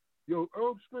 Yo,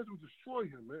 Earl Spence will destroy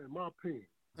him, man. In my opinion.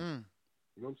 You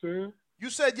know what I'm saying? You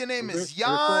said your name is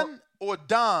Jan or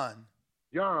Don?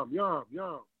 Yam.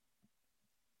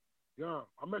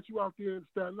 I met you out there in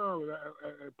Staten Island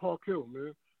at Park Hill,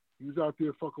 man. You was out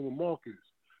there fucking with Marcus.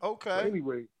 Okay. But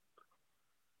anyway.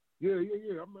 Yeah. I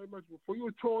met you before. You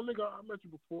a tall nigga. I met you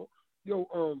before. Yo,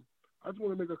 I just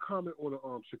want to make a comment on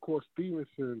the Shakur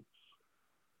Stevenson.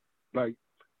 Like,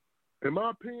 in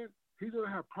my opinion, he's gonna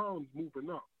have problems moving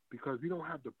up because he don't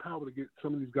have the power to get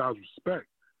some of these guys respect.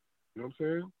 You know what I'm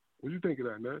saying? What you think of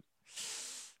that, man?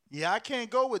 Yeah, I can't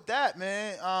go with that,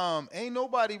 man. Ain't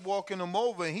nobody walking him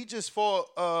over. He just fought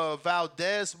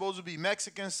Valdez, supposed to be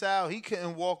Mexican style. He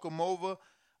couldn't walk him over.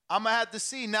 I'm going to have to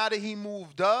see now that he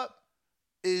moved up,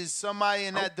 is somebody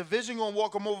in that division going to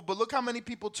walk him over? But look how many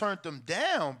people turned him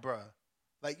down, bruh.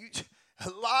 Like, a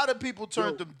lot of people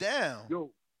turned him down.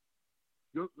 Yo,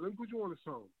 let me put you on to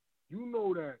something. You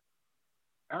know that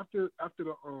after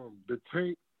the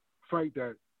Tank fight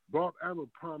that Bob Arum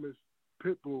promised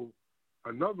Pitbull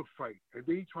another fight, and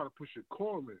then he tried to push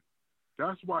Shakur in.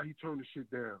 That's why he turned the shit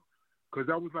down, because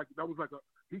that was like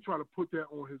he tried to put that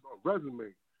on his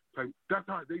resume. Like that's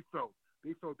how they felt.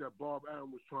 They felt that Bob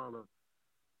Arum was trying to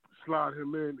slide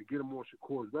him in to get him on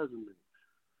Shakur's resume,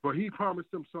 but he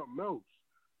promised him something else.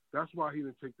 That's why he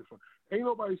didn't take the fight. Ain't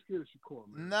nobody scared of Shakur,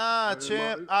 man. Nah,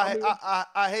 champ.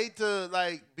 I hate to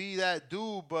like be that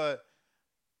dude, but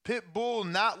Pitbull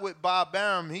not with Bob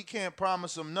Arum. He can't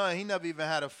promise him nothing. He never even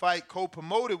had a fight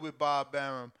co-promoted with Bob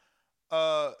Arum.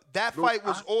 That fight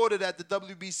was ordered at the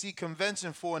WBC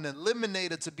convention for an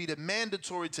eliminator to be the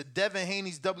mandatory to Devin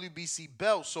Haney's WBC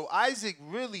belt. So Isaac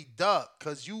really ducked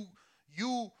because you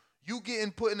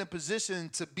getting put in a position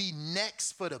to be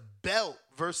next for the belt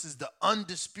versus the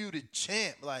undisputed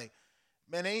champ. Like,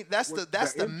 man, that's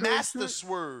the master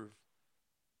swerve.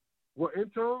 What,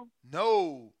 interim?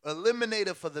 No,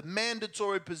 eliminator for the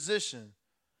mandatory position.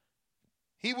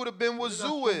 He would have been what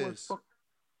Zoo is.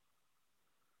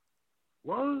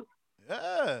 What?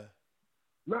 Yeah.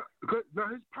 Now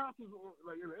his pops was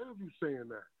like in an interview saying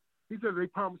that. He said they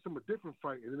promised him a different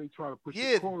fight, and then they try to push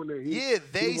the corner there.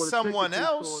 They someone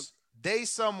else. They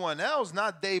someone else,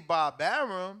 not they Bob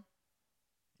Arum.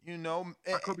 You know.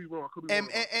 I could be wrong.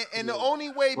 And the only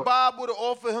way Bob would have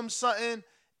offered him something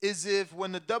is if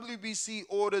when the WBC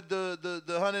ordered the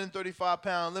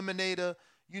 135-pound eliminator,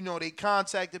 you know, they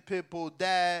contacted Pitbull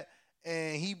dad,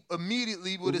 and he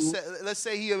immediately would have said, let's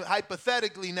say he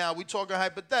hypothetically now, we talking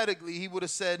hypothetically, he would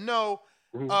have said, no,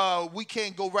 we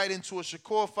can't go right into a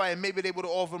Shakur fight, and maybe they would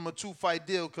have offered him a 2-fight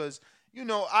deal because, you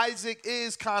know, Isaac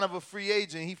is kind of a free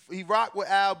agent. He rocked with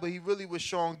Al, but he really was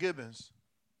Sean Gibbons.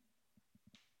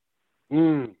 So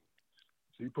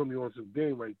you put me on some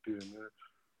game right there, man.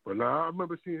 But now I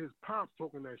remember seeing his pops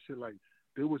talking that shit like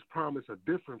they was promised a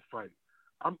different fight.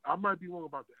 I might be wrong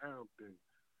about the Arum thing,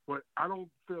 but I don't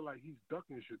feel like he's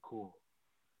ducking Shakur.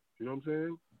 You know what I'm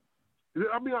saying?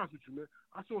 I'll be honest with you, man.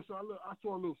 I saw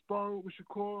a little sparring with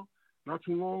Shakur not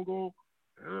too long ago,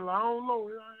 and I don't know.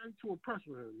 I ain't too impressed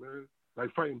with him, man.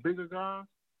 Like fighting bigger guys.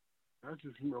 That's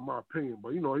just my opinion.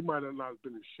 But, he might have not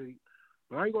been in shape.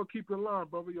 But I ain't going to keep it in line,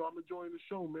 brother. Yo, I'm enjoying the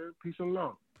show, man. Peace and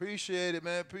love. Appreciate it,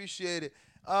 man. Appreciate it.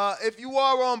 If you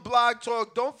are on Blog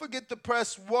Talk, don't forget to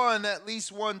press 1 at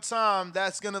least one time.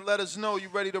 That's going to let us know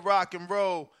you're ready to rock and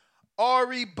roll.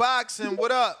 Ari Boxing,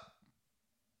 what up?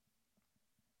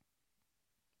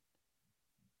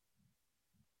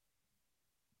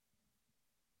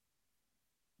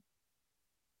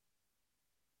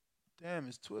 Damn,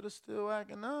 is Twitter still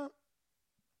acting up?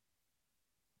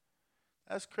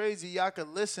 That's crazy. Y'all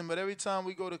can listen, but every time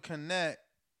we go to connect,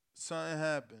 something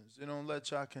happens. They don't let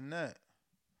y'all connect.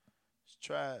 It's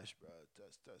trash, bro.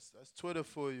 That's Twitter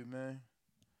for you, man.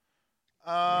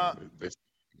 Damn,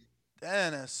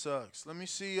 that sucks. Let me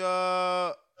see.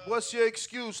 What's your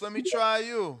excuse? Let me try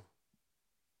you.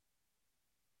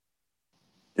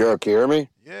 Yo, can you hear me?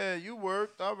 Yeah, you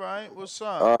worked. All right. What's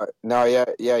up? No, yeah.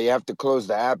 You have to close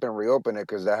the app and reopen it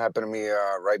because that happened to me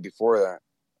right before that.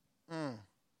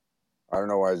 I don't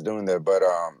know why I was doing that, but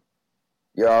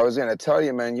yeah, I was gonna tell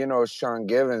you, man. Sean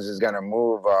Givens is gonna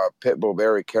move Pitbull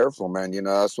very careful, man.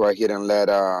 That's why he didn't let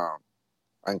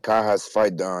Ancajas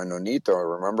fight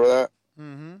Nonito. Remember that?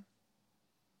 Mm-hmm.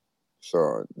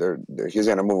 So he's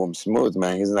gonna move him smooth,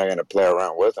 man. He's not gonna play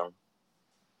around with him.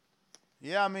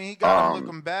 Yeah, I mean, he got him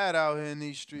looking bad out here in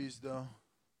these streets, though.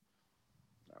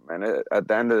 Man, at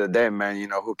the end of the day, man,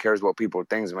 who cares what people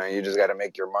think, man? You just got to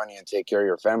make your money and take care of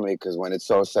your family because when it's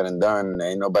all said and done,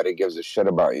 ain't nobody gives a shit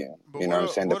about you. You know what I'm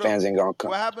saying? The fans ain't going to come.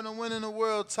 What happened to winning the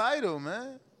world title,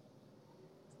 man?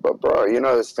 But, bro,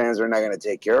 those fans are not going to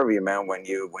take care of you, man, when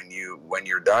you're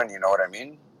done. You know what I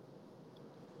mean?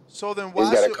 So then he's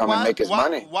got to come and make his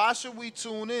money. Why should we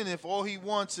tune in if all he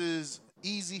wants is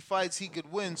easy fights he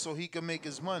could win so he can make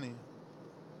his money?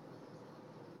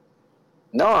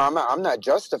 No, I'm not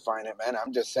justifying it, man.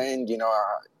 I'm just saying,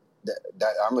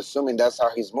 that I'm assuming that's how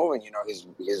he's moving.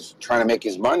 He's trying to make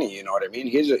his money. You know what I mean?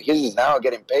 He's just now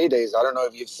getting paydays. I don't know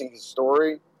if you've seen his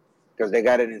story because they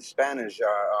got it in Spanish.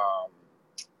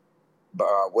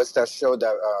 What's that show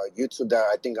that YouTube that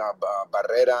I think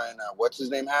Barrera and what's his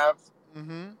name have?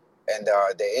 Mm-hmm. And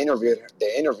they interviewed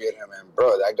him, and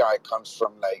bro, that guy comes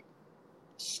from like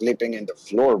sleeping in the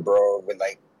floor, bro, with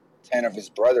like 10 of his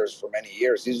brothers for many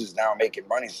years. He's just now making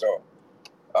money, so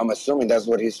I'm assuming that's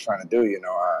what he's trying to do.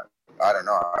 I don't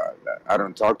know. I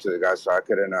don't talk to the guy, so I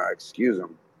couldn't excuse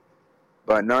him.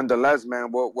 But nonetheless,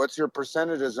 man, what's your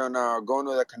percentages on going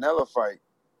to the Canelo fight?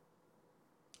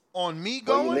 On me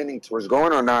going? Are you leaning towards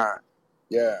going or not?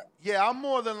 Yeah. Yeah, I'm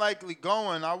more than likely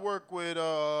going. I work with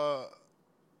a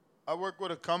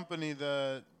company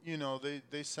that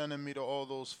they sending me to all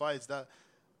those fights. That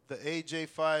the AJ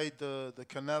fight, the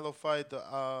Canelo fight,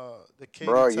 the Katie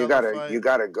Bro, fight. you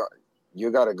gotta go. You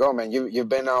gotta go, man. You've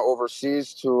been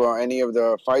overseas to any of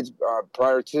the fights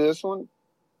prior to this one?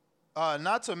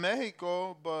 Not to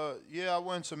Mexico, but yeah, I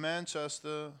went to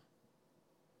Manchester.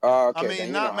 Okay, I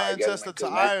mean, not Manchester to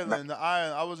Ireland.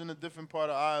 I was in a different part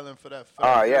of Ireland for that.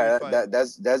 Yeah,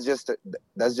 that's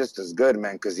just as good,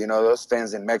 man. Because those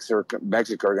fans in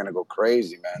Mexico are gonna go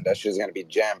crazy, man. That shit's gonna be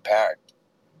jam packed.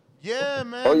 Yeah,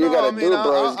 man. All you gotta do,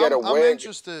 bro, is get a wig. I'm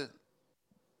interested.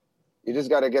 You just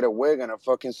gotta get a wig and a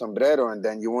fucking sombrero, and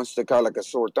then you won't stick out like a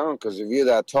sore thumb. Because if you're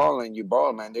that tall and you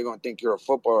bald, man, they're gonna think you're a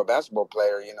football or basketball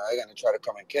player. They're gonna try to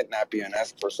come and kidnap you and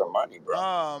ask for some money, bro.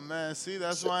 Oh man, see,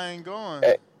 that's why I ain't going.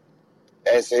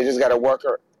 Hey, so you just gotta work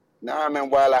her. Nah, I mean,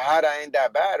 Guadalajara ain't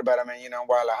that bad, but I mean,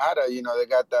 Guadalajara, they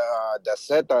got the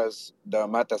Zetas, the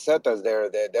Matacetas there.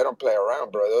 They don't play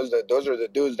around, bro. Those are the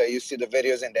dudes that you see the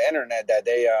videos in the internet that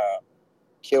they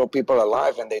kill people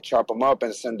alive and they chop them up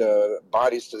and send the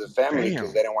bodies to the family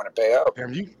because they don't want to pay up.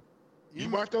 Damn, you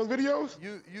watch those videos?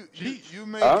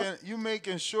 You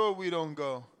making sure we don't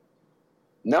go.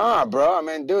 Nah, bro. I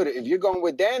mean, dude, if you're going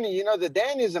with Danny, the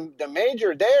Danny's the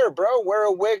major there, bro. Wear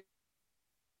a wig.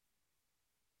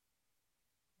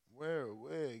 Wear a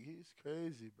wig. He's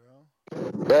crazy, bro.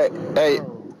 Hey,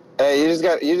 you just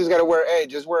gotta wear. Hey,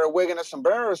 just wear a wig and a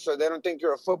sombrero so they don't think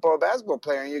you're a football, basketball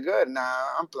player and you're good.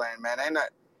 Nah, I'm playing, man. Ain't not.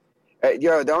 Hey,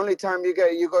 yo, the only time you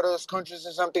go to those countries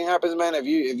and something happens, man, if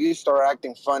you start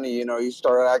acting funny, you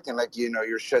start acting like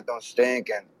your shit don't stink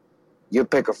and you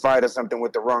pick a fight or something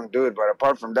with the wrong dude. But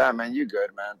apart from that, man, you good,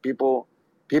 man. People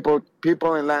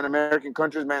in Latin American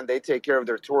countries, man, they take care of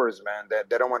their tourists, man.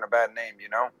 They don't want a bad name,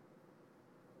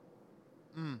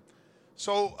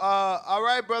 So, all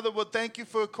right, brother. Well, thank you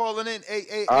for calling in.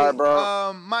 Hey, all right,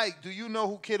 bro. Mike, do you know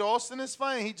who Kid Austin is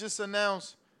fighting? He just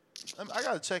announced I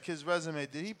gotta check his resume.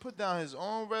 Did he put down his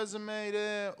own resume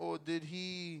there, or did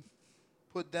he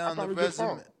put down the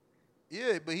resume?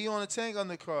 Yeah, but he on a Tank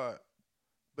undercard.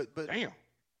 But damn,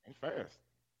 he's fast.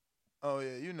 Oh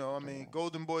yeah, you know, I mean,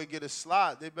 Golden Boy get a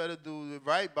slot. They better do it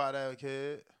right by that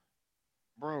kid.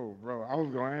 Bro, I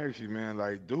was gonna ask you, man.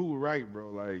 Like, do right, bro.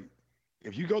 Like,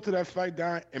 if you go to that fight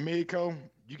down in Mexico,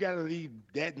 you gotta leave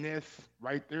that nest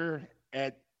right there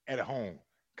at home.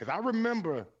 Cause I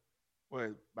remember,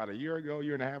 about a year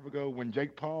and a half ago, when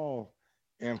Jake Paul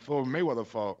and Floyd Mayweather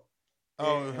fought.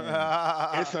 Oh,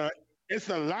 it's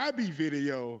a lobby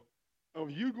video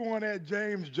of you going at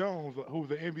James Jones, who's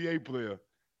an NBA player.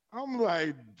 I'm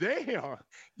like, damn.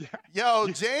 Yo,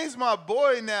 James, my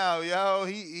boy now. Yo,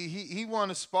 he want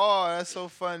to spar. That's so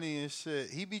funny and shit.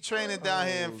 He be training down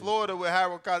here in Florida with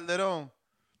Harold Calderon.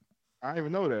 I didn't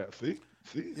even know that. See?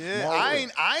 Yeah,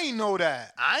 I ain't know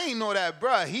that. I ain't know that,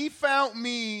 bruh. He found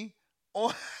me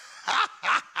on.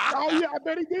 Oh yeah, I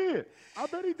bet he did.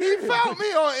 He found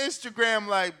me on Instagram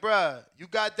like, bruh, you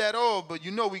got that all, but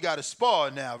you know we got to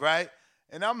spar now, right?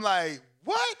 And I'm like,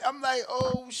 what? I'm like,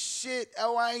 oh shit.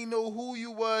 Oh, I ain't know who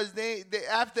you was. They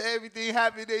after everything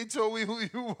happened, they told me who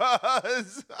you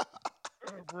was.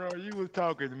 Bro, you was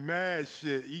talking mad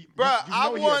shit.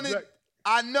 Bruh,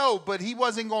 I know, but he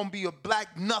wasn't gonna be a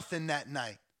black nothing that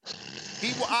night.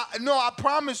 I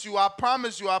promise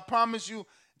you.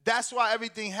 That's why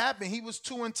everything happened. He was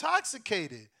too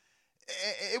intoxicated.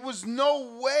 It was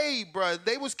no way, bro.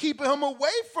 They was keeping him away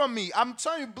from me. I'm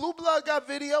telling you, Blue Blood got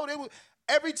video. They was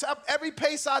every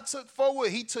pace I took forward,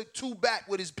 he took 2 back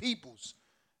with his peoples.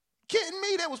 Kidding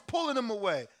me? They was pulling him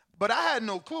away. But I had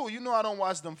no clue. You know I don't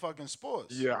watch them fucking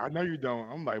sports. Yeah, I know you don't.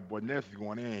 I'm like, boy, Ness is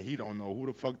going in. He don't know who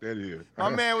the fuck that is. My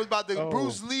man was about to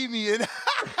Bruce Lee me in.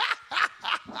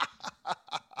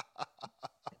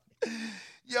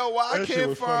 Yo, why I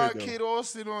can't find Kid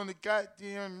Austin on the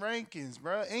goddamn rankings,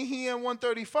 bro? Ain't he in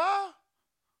 135? I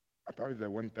thought he was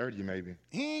at 130 maybe.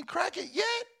 He ain't crack it yet?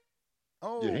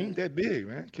 Oh. Yeah, he ain't that big,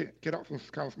 man. Kid Austin's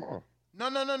kind of small.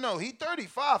 No. He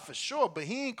 35 for sure, but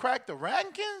he ain't cracked the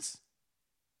rankings?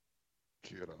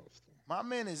 Kid Austin. My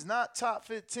man is not top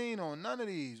 15 on none of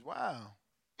these. Wow.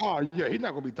 Oh, yeah, he's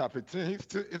not going to be top 15.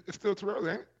 It's still too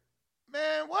early, ain't it?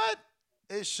 Man, what?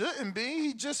 It shouldn't be.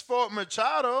 He just fought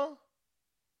Machado.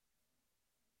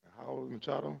 How old is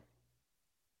Machado?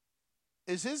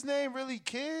 Is his name really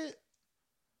Kid?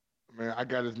 Man, I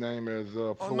got his name as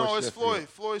Floyd it's Sheffield.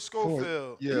 Floyd Schofield.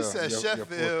 Floyd, yeah, he said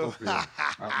Sheffield. Yeah,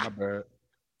 my bad.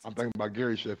 I'm thinking about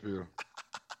Gary Sheffield.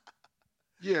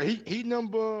 Yeah, he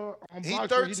number. He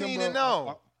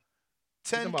 13-0.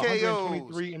 10 KOs.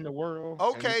 23 in the world.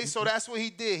 Okay, so that's what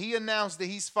he did. He announced that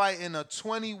he's fighting a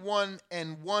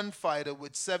 21-1 fighter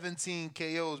with 17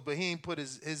 KOs, but he ain't put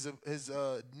his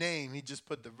name. He just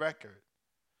put the record.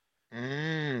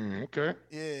 Okay.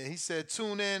 Yeah, he said,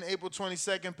 tune in April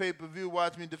 22nd pay-per-view.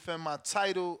 Watch me defend my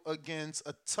title against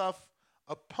a tough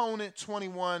opponent,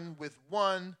 21 with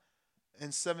 1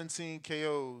 and 17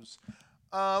 KOs.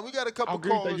 We got a couple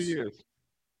calls. How good do you think he is?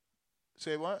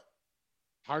 Say what?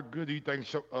 How good do you think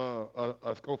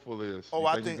Schofield is?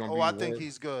 I think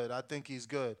he's good. I think he's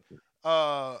good.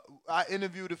 I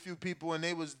interviewed a few people and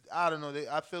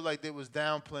I feel like they was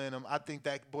downplaying him. I think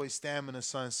that boy's stamina's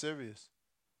something serious.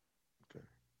 Okay.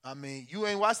 I mean, you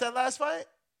ain't watched that last fight?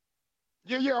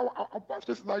 Yeah. I watched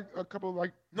this like a couple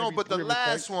like. No, but the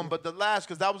last one,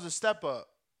 because that was a step up.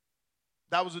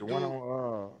 That was the one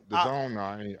on the zone.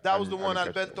 That was the one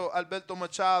Alberto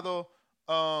Machado.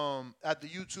 At the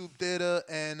YouTube theater,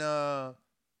 and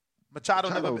Machado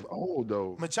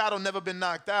never been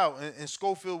knocked out, and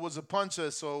Schofield was a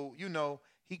puncher, so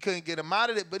he couldn't get him out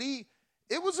of it. But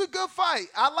it was a good fight.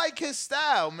 I like his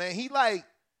style, man. He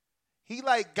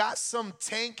got some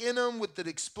tank in him with the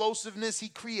explosiveness. He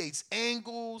creates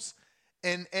angles,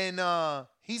 and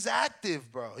he's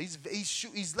active, bro.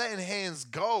 He's letting hands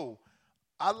go.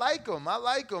 I like him.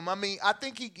 I mean, I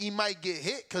think he might get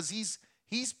hit because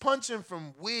he's punching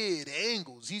from weird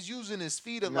angles. He's using his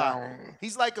feet a lot.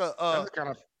 He's like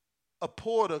a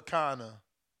Porter kind of.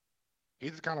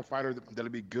 He's the kind of fighter that'll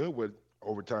be good with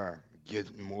over time.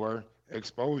 Get more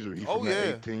exposure. He's from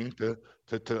the 18 to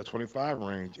the 25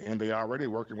 range, and they already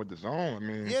working with the zone. I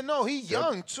mean, he's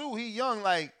young too. He young,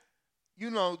 like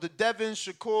the Devin,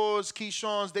 Shakurs,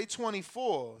 Keyshawn's. They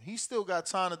 24. He still got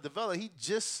time to develop. He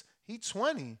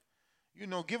 20.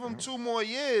 Give him 2 more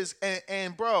years,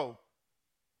 and bro.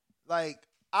 Like,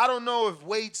 I don't know if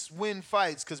weights win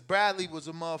fights, because Bradley was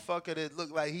a motherfucker that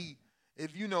looked like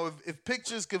if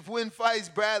pictures could win fights,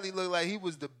 Bradley looked like he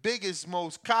was the biggest,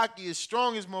 most cockiest,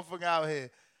 strongest motherfucker out here.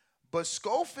 But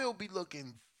Schofield be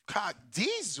looking Cock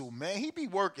Diesel, man, he be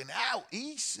working out.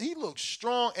 He looks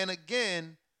strong, and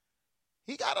again,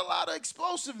 he got a lot of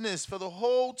explosiveness for the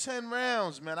whole 10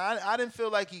 rounds, man. I didn't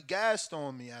feel like he gassed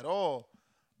on me at all.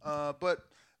 But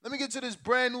let me get to this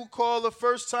brand new caller,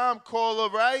 first time caller,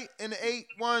 right? In the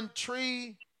 8-1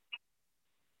 tree.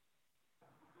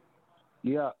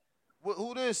 Yeah.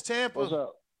 Who this? Tampa. What's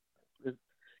up?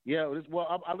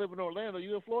 I live in Orlando.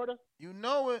 You in Florida? You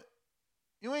know it.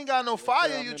 You ain't got no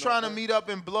fire. You trying to meet up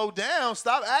and blow down.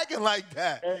 Stop acting like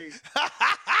that. Hey,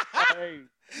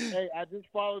 hey, I just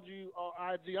followed you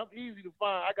on IG. I'm easy to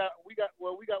find. We got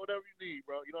whatever you need,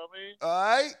 bro. You know what I mean? All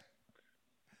right.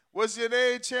 What's your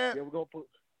name, champ? Yeah, we're gonna put.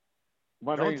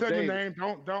 Don't tell me name.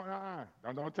 Don't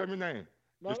tell me name.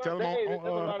 Just tell him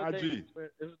on IG.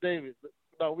 This is David.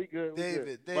 No, we good.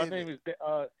 David. My name is. This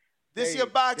David, your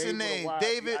boxing David name,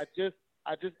 David.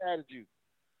 I just added you.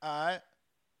 All right.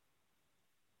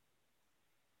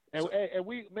 And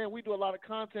we do a lot of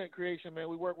content creation, man.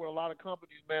 We work with a lot of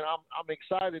companies, man. I'm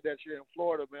excited that you're in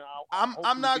Florida, man.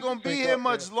 I'm not gonna be here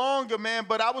much longer, man.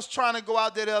 But I was trying to go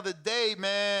out there the other day,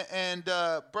 man, and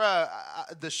bruh,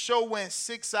 the show went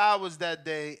 6 hours that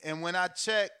day, and when I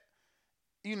checked,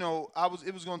 you know,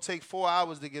 it was gonna take 4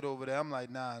 hours to get over there. I'm like,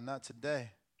 nah, not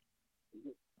today.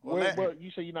 But you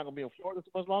say you're not gonna be in Florida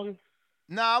so much longer?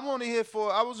 Nah, I'm only here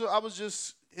for. I was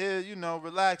just here, you know,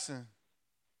 relaxing.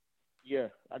 Yeah,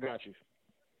 I got you.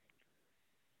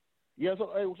 Yeah, so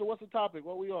what's the topic?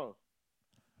 What we on?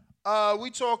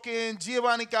 We talking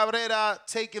Giovanni Cabrera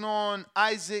taking on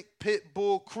Isaac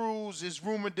Pitbull Cruz. Is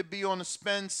rumored to be on the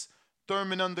Spence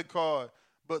Thurman undercard,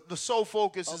 but the sole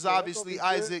focus is obviously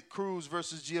Isaac Cruz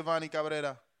versus Giovanni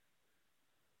Cabrera.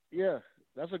 Yeah,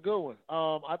 that's a good one.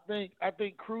 I think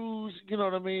Cruz. You know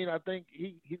what I mean? I think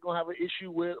he's gonna have an issue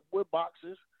with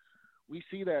boxers. We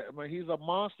see that. I mean, he's a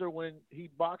monster when he's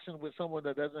boxing with someone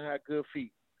that doesn't have good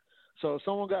feet. So if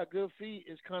someone got good feet,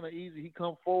 it's kind of easy. He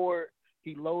come forward,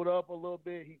 he load up a little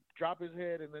bit, he drop his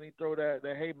head, and then he throw that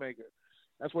haymaker.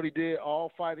 That's what he did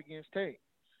all fight against Tank.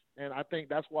 And I think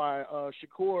that's why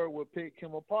Shakur would pick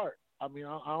him apart. I mean,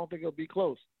 I don't think it'll be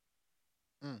close.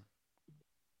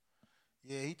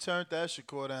 Yeah, he turned that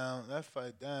Shakur down, that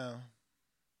fight down.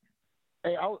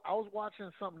 Hey, I was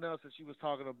watching something else that you was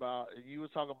talking about, and you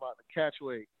was talking about the catch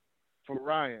weight for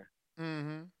Ryan.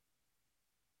 Mm-hmm.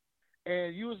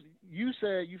 And you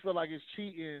said you feel like it's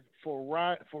cheating for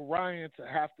Ryan to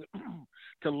have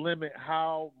to limit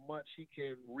how much he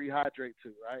can rehydrate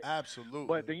to, right? Absolutely.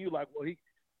 But then you like, well,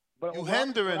 you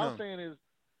hindering him. What I'm saying is,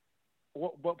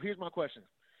 but here's my question.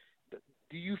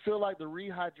 Do you feel like the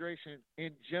rehydration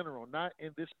in general, not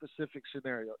in this specific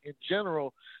scenario, in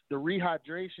general, the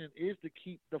rehydration is to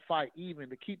keep the fight even,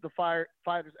 to keep the fighters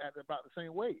at about the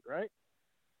same weight, right?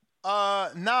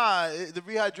 Nah, the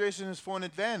rehydration is for an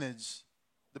advantage.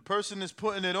 The person that's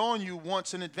putting it on you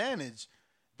wants an advantage.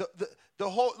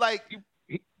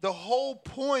 The whole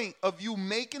point of you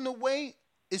making the weight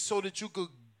is so that you could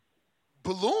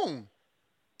balloon.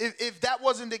 If that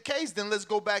wasn't the case, then let's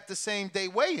go back to same day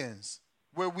weigh-ins,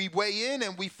 where we weigh in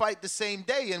and we fight the same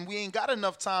day and we ain't got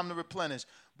enough time to replenish.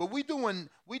 But we doing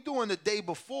the day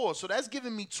before. So that's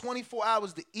giving me 24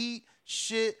 hours to eat,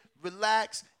 shit,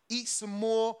 relax, eat some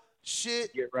more,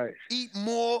 shit, eat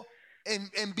more,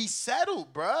 and be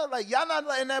settled, bruh. Like, y'all not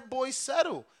letting that boy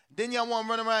settle. Then y'all want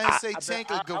to run around and say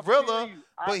Tank a gorilla,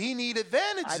 but he need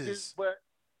advantages. But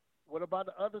what about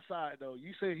the other side, though?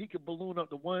 You said he could balloon up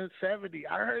to 170.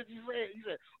 I heard you say it. You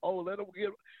said, oh, let him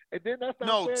get – and then that's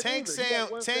not fair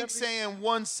Tank saying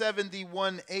 170,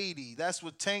 180. That's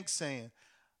what Tank's saying.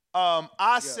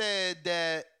 I said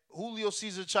that Julio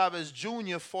Cesar Chavez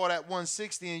Jr. fought at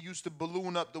 160 and used to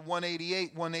balloon up to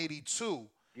 188, 182.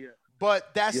 Yeah.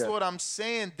 But that's what I'm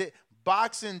saying. That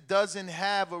boxing doesn't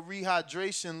have a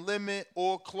rehydration limit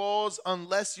or clause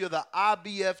unless you're the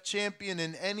IBF champion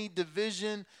in any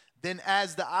division. Then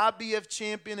as the IBF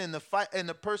champion and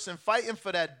the person fighting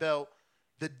for that belt,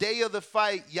 the day of the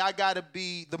fight,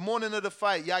 the morning of the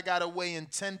fight, y'all got to weigh in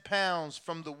 10 pounds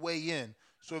from the weigh-in.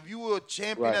 So if you were a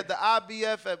champion at the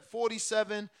IBF at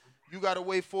 47, you got to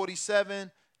weigh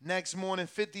 47. Next morning,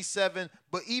 57.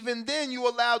 But even then, you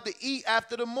allowed to eat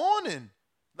after the morning.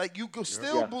 Like, you could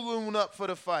still balloon up for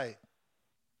the fight.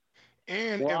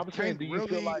 And if Tank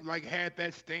really had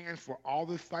that stance for all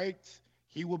the fights,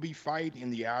 he will be fighting in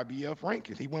the IBF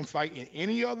rankings. He wouldn't fight in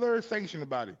any other sanction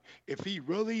about it. If he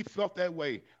really felt that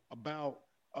way about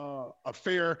a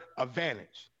fair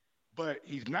advantage. But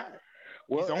he's not.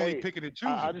 He's only picking and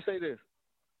choosing. I'll just say this.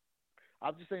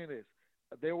 I'm just saying this.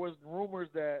 There was rumors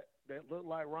that looked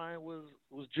like Ryan was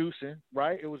juicing,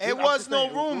 right? It was no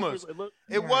rumors.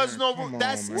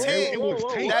 That's Tank.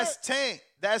 That's Tank.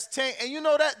 That's Tank. And you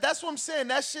know that's what I'm saying.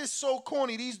 That shit's so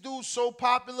corny. These dudes so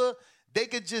popular, they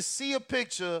could just see a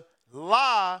picture,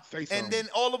 lie, and then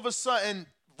all of a sudden,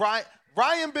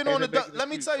 Ryan been on the. Let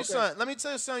me tell you something. Let me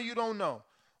tell you something you don't know.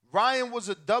 Ryan was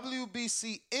a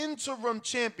WBC interim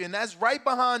champion. That's right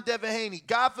behind Devin Haney.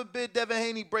 God forbid Devin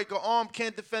Haney break an arm,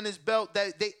 can't defend his belt.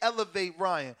 That they elevate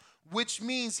Ryan, which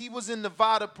means he was in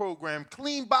Nevada program,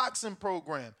 clean boxing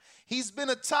program. He's been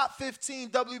a top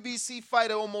 15 WBC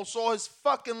fighter almost all his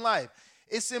fucking life.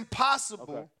 It's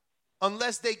impossible,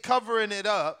 unless they covering it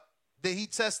up, that he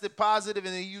tested positive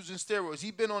and they using steroids.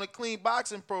 He been on a clean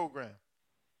boxing program.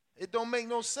 It don't make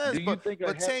no sense.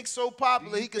 But Tank's so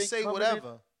popular, he can say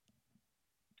whatever.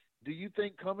 Do you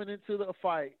think coming into the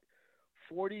fight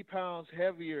 40 pounds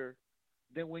heavier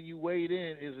than when you weighed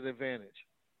in is an advantage?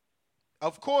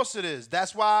 Of course it is.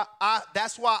 That's why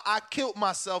I killed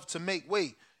myself to make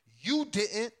weight. You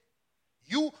didn't.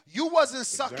 You wasn't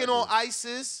sucking on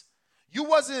ISIS. You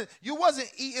wasn't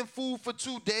eating food for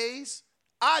 2 days.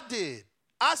 I did.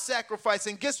 I sacrificed.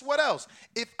 And guess what else?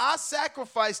 If I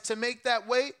sacrificed to make that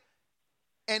weight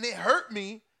and it hurt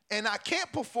me and I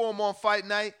can't perform on fight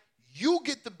night, you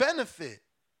get the benefit.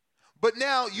 But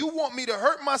now you want me to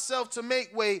hurt myself to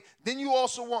make weight, then you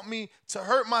also want me to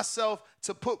hurt myself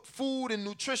to put food and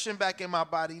nutrition back in my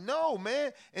body. No,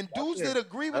 man. And dudes that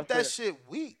agree with that shit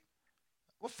weak.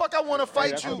 Well, fuck, I want to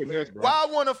fight you. Why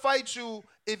I want to fight you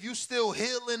if you still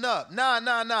healing up?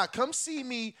 Nah. Come see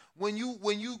me when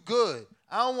you good.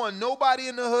 I don't want nobody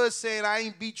in the hood saying I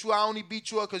ain't beat you. I only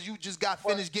beat you up because you just got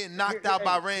finished getting knocked out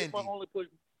by Randy.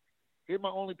 Here's my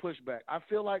only pushback. I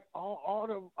feel like all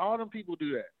them people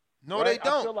do that. No, they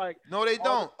don't. No, they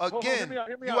don't. Again,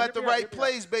 you at the right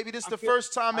place, baby. This is the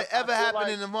first time it ever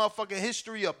happened in the motherfucking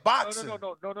history of boxing. No.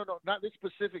 Not the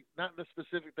specific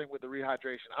thing with the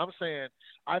rehydration. I'm saying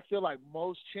I feel like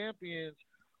most champions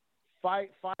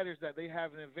fighters that they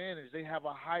have an advantage. They have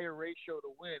a higher ratio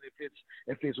to win.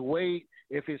 If it's weight,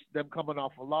 if it's them coming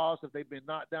off a loss, if they've been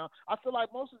knocked down. I feel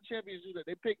like most of the champions do that.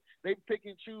 They pick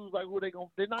and choose like who they gonna.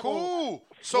 They're not cool.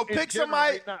 So pick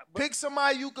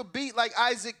somebody you could beat like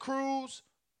Isaac Cruz,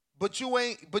 but you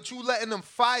letting them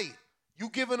fight. You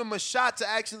giving them a shot to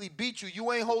actually beat you.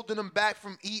 You ain't holding them back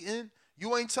from eating.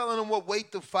 You ain't telling them what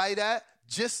weight to fight at.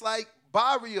 Just like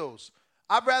Barrios.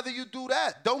 I'd rather you do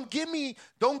that. Don't give me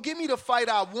the fight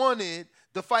I wanted,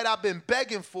 the fight I've been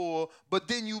begging for, but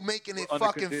then you making it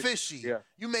fucking fishy. Yeah.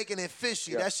 You making it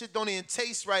fishy. Yeah. That shit don't even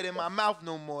taste right in my mouth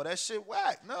no more. That shit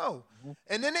whack. No. Mm-hmm.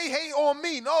 And then they hate on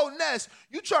me. No, Ness,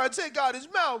 you trying to take out his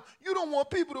mouth. You don't want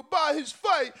people to buy his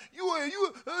fight. You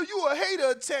a hater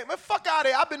attack. Man, fuck out of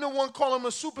here. I've been the one calling him a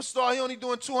superstar. He only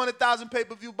doing 200,000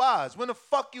 pay-per-view buys. When the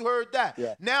fuck you heard that?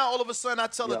 Yeah. Now all of a sudden I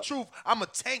tell the truth. I'm a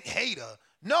Tank hater.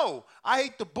 No, I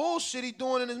hate the bullshit he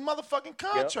doing in his motherfucking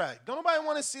contract. Yep. Don't nobody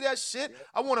want to see that shit. Yep.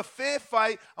 I want a fair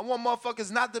fight. I want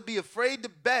motherfuckers not to be afraid to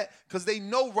bet because they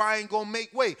know Ryan gonna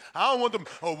make weight. I don't want them,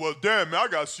 oh, well, damn, man, I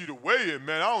got to see the weigh-in,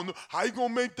 man. I don't know. How you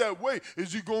gonna make that weight?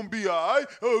 Is he gonna be all right?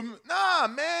 Nah,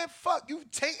 man, fuck. You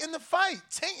tainting the fight.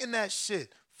 Tainting that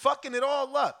shit. Fucking it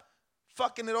all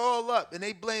up. And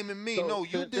they blaming me. So, no,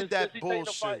 you did that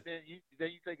bullshit. Fight, then you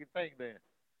taking Tank then.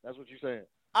 That's what you're saying.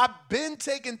 I've been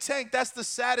taking Tank. That's the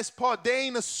saddest part. There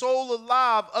ain't a soul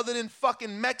alive other than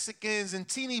fucking Mexicans and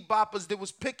teeny boppers that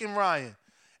was picking Ryan.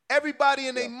 Everybody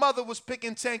and their mother was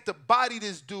picking Tank to body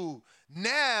this dude.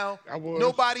 Now,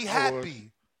 nobody happy.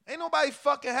 Ain't nobody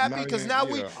fucking happy because now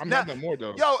I'm not no more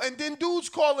though. Yo, and then dudes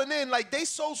calling in like they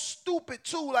so stupid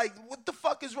too. Like, what the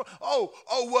fuck is wrong? Oh,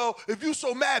 well, if you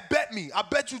so mad, bet me. I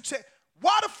bet you Tank.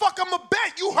 Why the fuck I'm a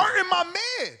bet? You hurting my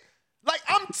man. Like,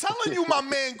 I'm telling you my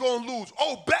man gonna lose.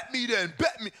 Oh, bet me then.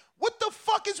 Bet me. What the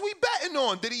fuck is we betting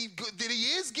on? Did he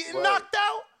is getting knocked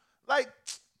out? Like,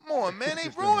 come on, man. They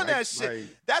ruined that shit.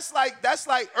 That's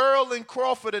like Earl and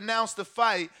Crawford announced the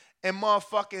fight and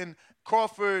motherfucking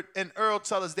Crawford and Earl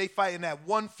tell us they fighting at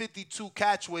 152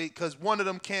 catch weight because one of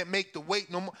them can't make the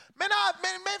weight no more. Man,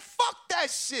 fuck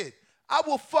that shit. I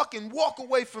will fucking walk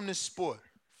away from this sport.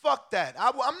 Fuck that.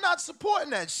 I'm not supporting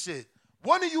that shit.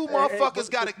 One of you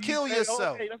motherfuckers got to kill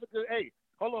yourself.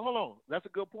 Hold on. That's a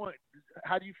good point.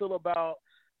 How do you feel about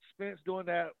Spence doing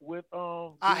that with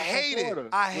I hate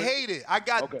it. I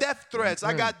got death threats.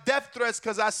 I got death threats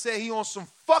because I said he on some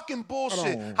fucking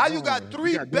bullshit. How you got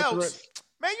three belts?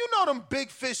 Man, you know them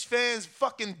big fish fans,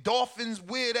 fucking dolphins,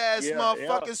 weird ass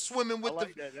motherfuckers swimming with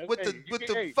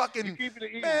the fucking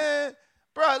man.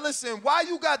 Bro, listen, why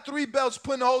you got 3 belts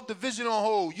putting the whole division on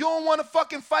hold? You don't want to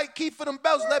fucking fight Keith for them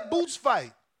belts. Let Boots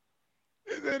fight.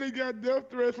 And then he got death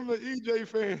threats from the EJ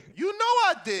fan. You know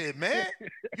I did, man.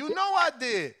 You know I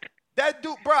did. That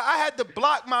dude, bro, I had to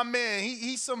block my man.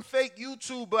 He's some fake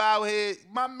YouTuber out here.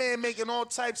 My man making all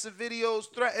types of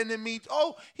videos threatening me.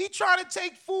 Oh, he trying to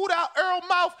take food out Earl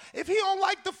mouth. If he don't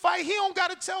like the fight, he don't got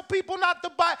to tell people not to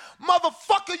buy.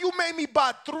 Motherfucker, you made me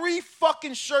buy 3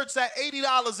 fucking shirts at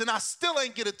 $80 and I still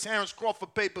ain't get a Terrence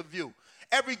Crawford pay-per-view.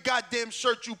 Every goddamn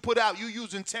shirt you put out, you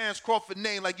using Terrence Crawford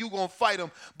name like you gonna fight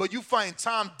him, but you fighting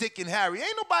Tom, Dick, and Harry.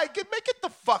 Ain't nobody get the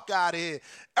fuck out of here.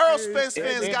 Errol Spence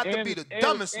fans got to be the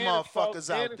dumbest motherfuckers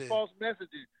out there. And it's false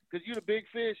messaging, because you the big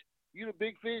fish,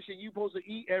 and you supposed to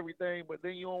eat everything, but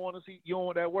then you don't want to see, you don't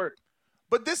want that work.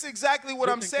 But this is exactly what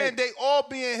I'm saying. They all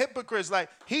being hypocrites. Like,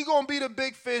 he gonna be the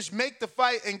big fish, make the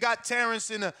fight, and got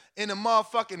Terrence in a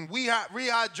motherfucking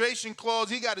rehydration clause.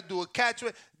 He got to do a catch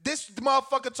with. This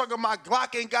motherfucker talking about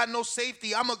Glock ain't got no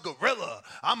safety. I'm a gorilla.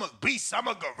 I'm a beast. I'm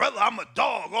a gorilla. I'm a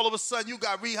dog. All of a sudden, you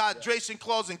got rehydration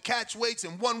clause and catch weights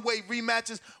and one-way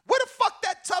rematches. Where the fuck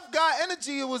that tough guy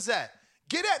energy was at?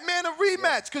 Get that man a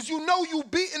rematch, because you know you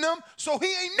beating him, so he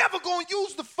ain't never going to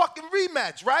use the fucking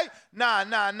rematch, right?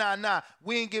 Nah.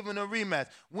 We ain't giving him a rematch.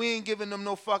 We ain't giving him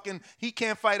no fucking, he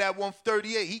can't fight at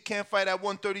 138. He can't fight at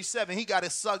 137. He got to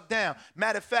suck down.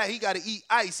 Matter of fact, he got to eat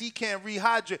ice. He can't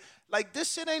rehydrate. Like,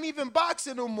 this shit ain't even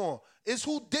boxing no more. It's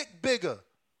who dick bigger.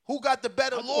 Who got the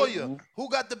better lawyer? Who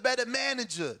got the better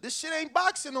manager? This shit ain't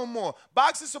boxing no more.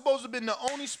 Boxing's supposed to have been the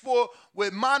only sport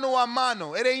with mano a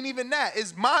mano. It ain't even that.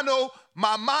 It's mano,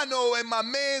 and my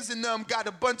mans and them got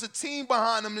a bunch of team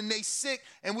behind them and they sick,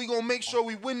 and we gonna make sure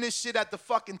we win this shit at the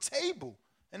fucking table.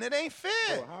 And it ain't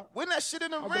fair. Win that shit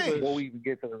in the ring. Before we even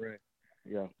get to the ring.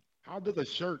 Yeah. How does a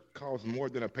shirt cost more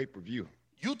than a pay-per-view?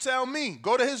 You tell me.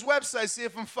 Go to his website, see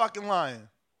if I'm fucking lying.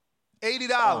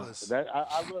 $80.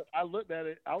 I looked at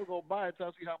it. I was gonna buy it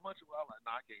to see how much it was. I was like,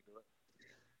 nah, I can't do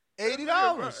it.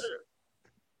 $80.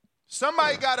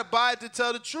 Somebody gotta buy it to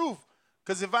tell the truth.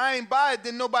 Cause if I ain't buy it,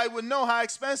 then nobody would know how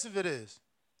expensive it is.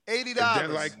 $80. Is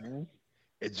that like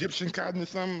Egyptian cotton or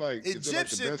something? Like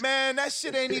Egyptian, man, that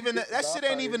shit ain't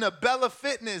even a Bella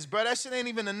Fitness, bro. That shit ain't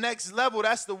even the next level.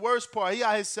 That's the worst part. He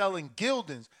out here selling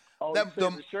Gildans. Oh,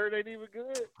 the shirt ain't even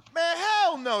good? Man,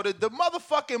 hell no. The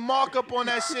motherfucking markup on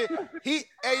that shit.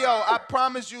 I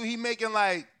promise you, he making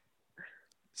like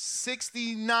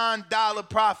 $69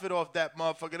 profit off that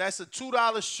motherfucker. That's a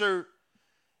 $2 shirt.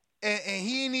 And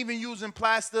he ain't even using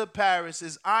plaster of Paris.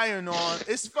 It's iron on.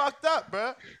 It's fucked up,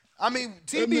 bro. I mean,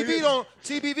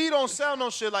 TBV don't sell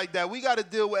no shit like that. We got to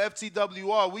deal with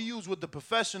FTWR. We use what the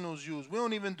professionals use. We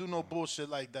don't even do no bullshit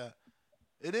like that.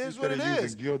 It is what it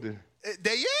is.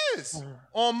 They is.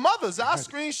 On Mothers. I'll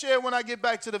screen share when I get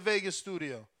back to the Vegas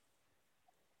studio.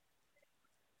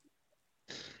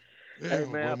 Hey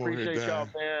man, I appreciate y'all,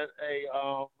 man. Hey,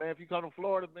 man, if you come to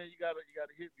Florida, man, you gotta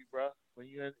hit me, bro. When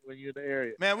you in the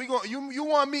area. Man, you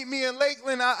want to meet me in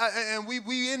Lakeland? And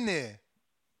we in there.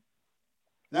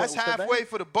 That's halfway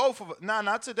for the both of us. Nah,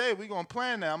 not today. We gonna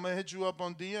plan that. I'm gonna hit you up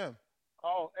on DM.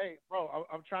 Oh, hey, bro,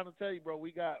 I'm trying to tell you, bro.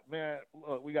 We got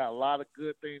a lot of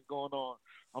good things going on.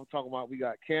 I'm talking about we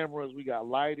got cameras, we got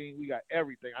lighting, we got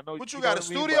everything. I know. But you got a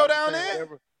studio down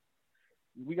there?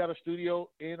 We got a studio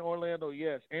in Orlando,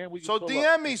 yes, and we. So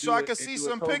DM me so I can see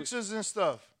some pictures and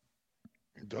stuff.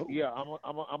 Dope. Yeah, I'm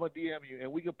a DM you,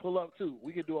 and we can pull up too.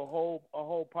 We can do a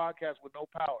whole podcast with no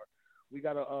power. We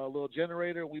got a little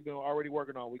generator we've been already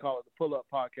working on. We call it the Pull Up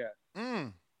Podcast.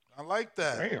 I like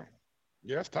that. Damn.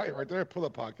 Yeah, that's tight right there. Pull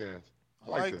Up Podcast. I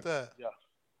like that. Yeah.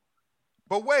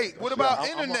 But wait, what about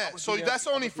internet? So that's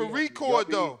only for record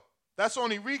though. That's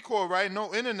only record, right?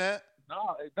 No internet.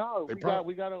 No,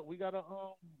 we got a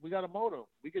modem.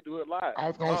 We could do it live. I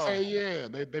was gonna say, yeah,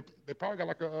 they probably got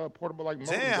like a portable like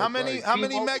modem. Damn, how many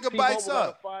megabytes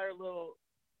up?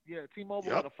 T-Mobile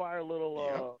got a fire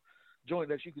little joint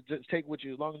that you could just take with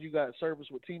you. As long as you got service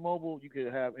with T-Mobile, you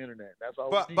could have internet. That's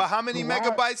all. But how many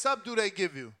megabytes up do they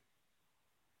give you?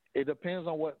 It depends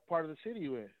on what part of the city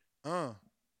you're in.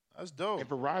 That's dope. And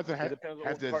Verizon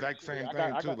has the exact same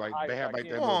thing too. Like they have like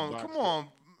that.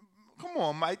 Come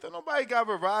on, Mike. Don't nobody got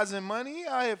Verizon money. He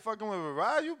out here fucking with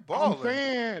Verizon. You balling. I'm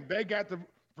saying they got the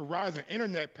Verizon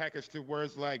internet package to where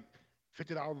it's like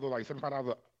 $50 or like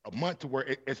 $75 a month to where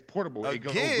it's portable. It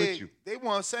goes with you. They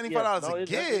want $75 a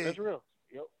gig. That's real.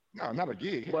 Yep. No, not a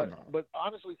gig. But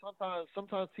honestly,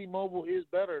 sometimes T-Mobile is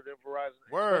better than Verizon.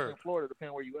 Word. Especially in Florida,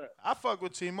 depending where you at. I fuck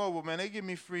with T-Mobile, man. They give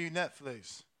me free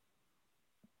Netflix.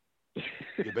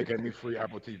 Yeah, they gave me free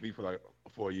Apple TV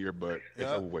for a year, but it's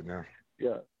over with now.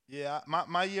 Yeah. Yeah,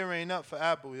 my year ain't up for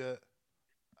Apple yet.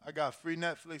 I got free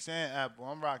Netflix and Apple.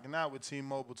 I'm rocking out with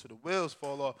T-Mobile till the wheels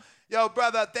fall off. Yo,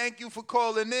 brother, thank you for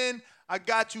calling in. I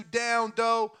got you down,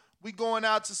 though. We going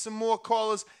out to some more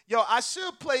callers. Yo, I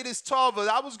should play this Tarver.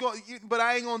 I was going, but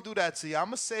I ain't gonna do that to you. I'm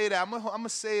gonna say that. I'm gonna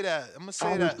say that. I'm gonna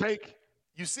say that. Take.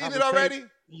 You seen it already?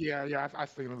 Yeah, I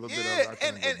seen a little bit of it.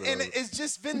 And it's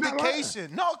just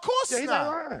vindication. No, of course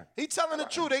not. He telling the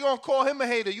truth. They gonna call him a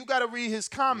hater. You gotta read his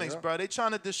comics, bro. They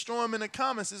trying to destroy him in the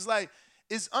comments. It's like,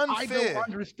 it's unfair. I don't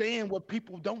understand what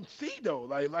people don't see though.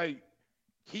 Like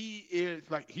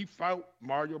he fought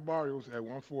Mario Barrios at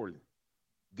 140.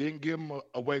 Didn't give him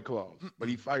a weight clause, but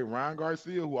he fight Ryan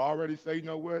Garcia, who already say, you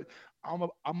know what, I'm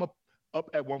up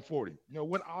at 140. You know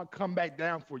what, I'll come back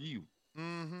down for you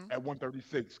at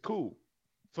 136. Cool.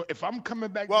 So if I'm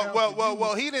coming back down,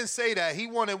 well, he didn't say that. He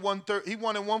wanted 130. He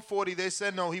wanted 140. They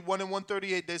said no. He wanted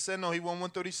 138. They said no. He won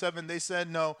 137. They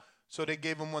said no. So they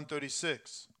gave him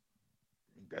 136.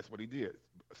 That's what he did.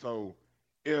 So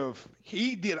if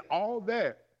he did all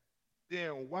that,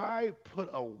 then why put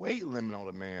a weight limit on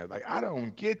the man? Like, I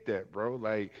don't get that, bro.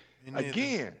 Like,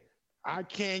 again, I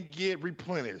can't get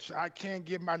replenished. I can't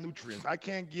get my nutrients. I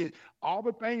can't get all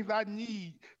the things I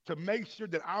need to make sure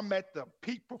that I'm at the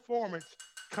peak performance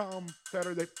come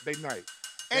Saturday night.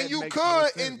 And you could,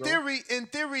 in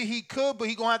theory, he could, but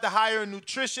he gonna have to hire a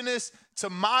nutritionist to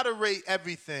moderate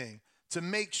everything, to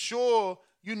make sure,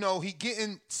 you know, he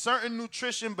getting certain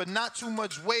nutrition, but not too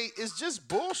much weight. It's just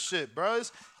bullshit, bro.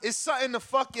 It's something to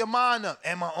fuck your mind up.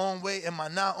 Am I on weight? Am I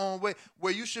not on weight?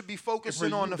 Where you should be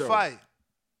focusing on the fight.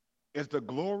 Is the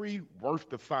glory worth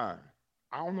the fine?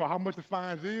 I don't know how much the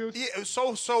fines is. Yeah,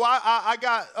 so I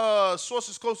got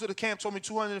sources close to the camp told me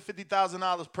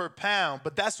 $250,000 per pound,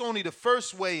 but that's only the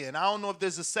first weigh-in. I don't know if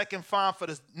there's a second fine for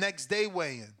the next day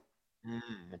weigh-in.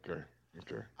 Okay.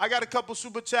 I got a couple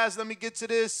super chats. Let me get to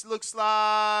this. Looks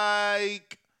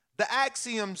like the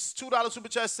Axioms $2 super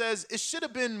chat says it should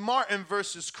have been Martin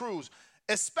versus Cruz,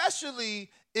 especially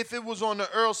if it was on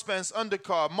the Earl Spence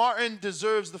undercard. Martin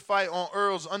deserves the fight on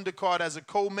Earl's undercard as a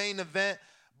co-main event.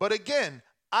 But again,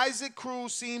 Isaac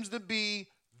Cruz seems to be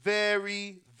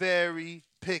very, very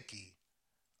picky.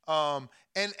 And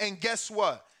guess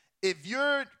what? If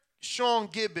you're Sean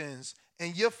Gibbons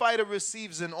and your fighter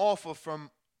receives an offer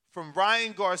from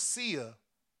Ryan Garcia,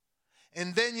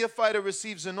 and then your fighter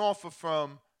receives an offer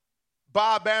from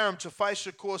Bob Arum to fight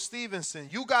Shakur Stevenson,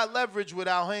 you got leverage with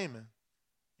Al Heyman.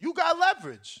 You got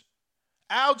leverage.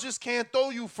 Al just can't throw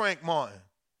you Frank Martin.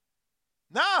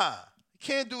 Nah, you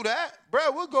can't do that.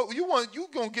 Bro, we'll go. You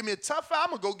gonna give me a tough fight?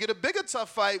 I'm gonna go get a bigger tough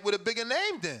fight with a bigger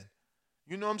name then.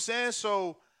 You know what I'm saying?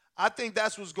 So I think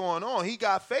that's what's going on. He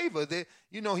got favor.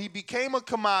 He became a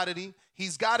commodity.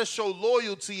 He's got to show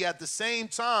loyalty at the same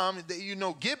time.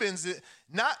 Gibbons,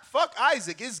 not fuck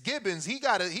Isaac. It's Gibbons. He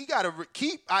gotta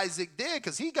keep Isaac there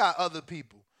because he got other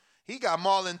people. He got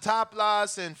Marlon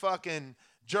Taplas and fucking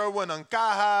Jerwin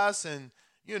Ancajas and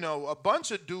a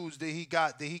bunch of dudes that he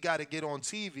got to get on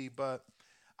TV. But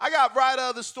I got Rider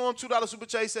of the Storm $2 super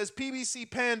chat. He says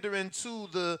PBC pandering to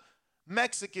the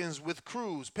Mexicans with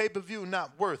Cruz. Pay-per-view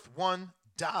not worth $1.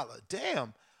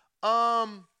 Damn.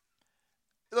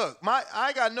 Look,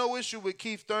 I got no issue with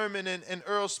Keith Thurman and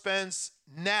Earl Spence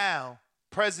now,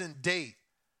 present date.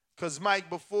 Because, Mike,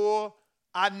 before,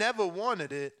 I never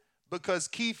wanted it because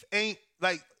Keith ain't,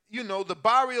 the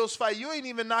Barrios fight, you ain't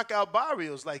even knock out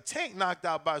Barrios. Like, Tank knocked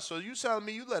out Barrios. So you telling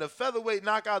me you let a featherweight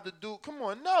knock out the dude? Come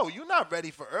on, no, you're not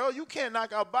ready for Earl. You can't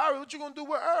knock out Barrios. What you going to do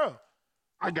with Earl?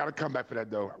 I got to come back for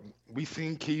that, though. We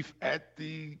seen Keith at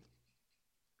the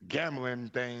gambling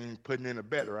thing putting in a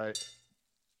bet, right?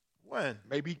 When?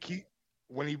 Maybe Keith,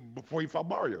 before he fought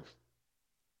Barrios.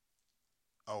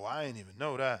 Oh, I ain't even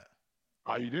know that.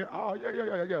 Oh, you did? Oh,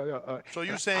 yeah. So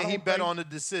you saying he bet on the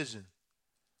decision?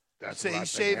 That's what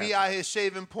he out here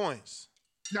shaving points.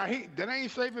 Nah, that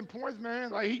ain't shaving points, man.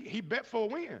 Like he bet for a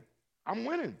win. I'm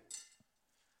winning.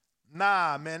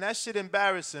 Nah, man, that shit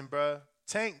embarrassing, bro.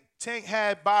 Tank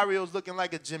had Barrios looking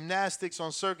like a gymnastics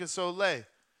on Cirque du Soleil,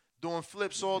 doing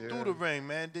flips all through the ring,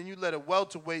 man. Then you let a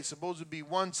welterweight, supposed to be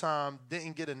one time,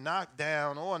 didn't get a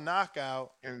knockdown or a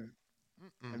knockout. And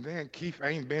then Keith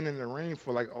ain't been in the ring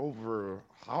for over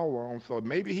how long? So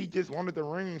maybe he just wanted the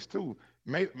rings too.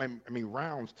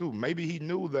 Rounds too. Maybe he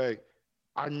knew that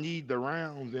I need the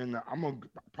rounds, and I'm gonna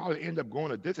probably end up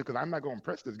going a distance because I'm not gonna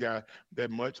press this guy that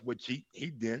much, which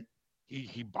he didn't.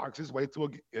 He boxed his way to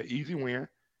an easy win,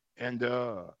 and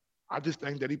I just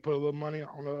think that he put a little money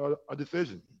on a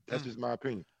decision. That's just my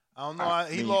opinion. I don't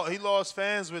know. He lost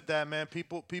fans with that, man.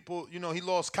 People, he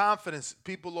lost confidence.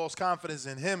 People lost confidence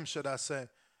in him, should I say?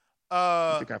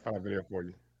 I think I found a video for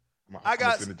you. I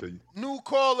got send it to you. New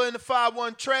caller in the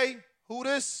 5-1 Trey. Who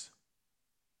this?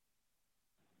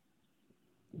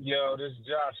 Yo, this is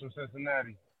Josh from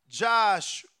Cincinnati.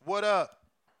 Josh, what up?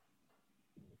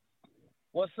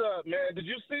 What's up, man? Did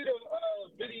you see the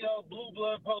video Blue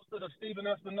Blood posted of Steven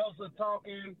Espinosa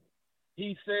talking?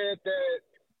 He said that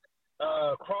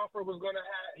Crawford was going to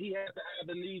he had to have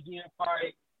the Nesian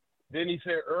fight. Then he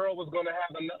said Earl was going to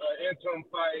have an interim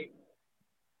fight,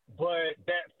 but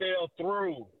that fell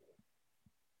through.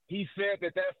 He said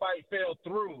that fight fell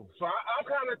through. So I'm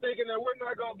kind of thinking that we're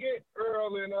not going to get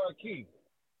Earl and Keith.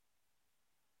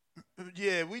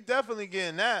 Yeah, we definitely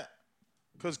getting that.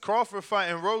 Because Crawford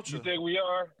fighting Rocha. You think we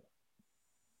are?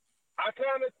 I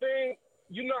kind of think,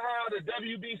 you know how the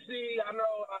WBC, I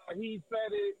know he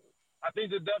said it. I think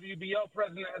the WBO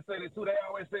president has said it too. They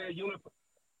always say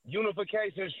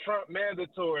unification is Trump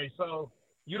mandatory. So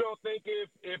you don't think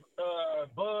if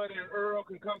Bud and Earl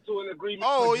can come to an agreement?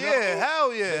 Oh, yeah.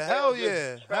 Hell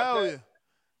yeah.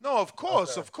 No, of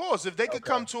course. If they could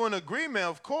come to an agreement,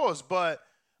 of course. But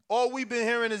all we've been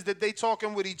hearing is that they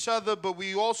talking with each other, but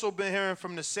we also been hearing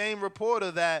from the same reporter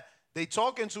that they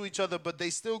talking to each other, but they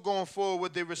still going forward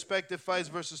with their respective fights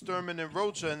versus Thurman and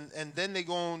Rocha, and then they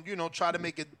going, try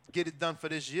to get it done for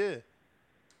this year.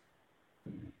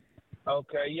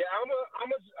 Okay, yeah,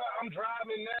 I'm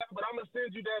driving now, but I'm gonna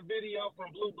send you that video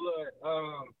from Blue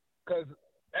Blood, because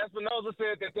Espinosa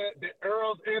said that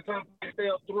Earl's interim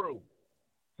fell through,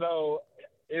 so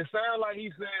it sounds like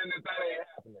he's saying that ain't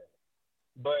happening.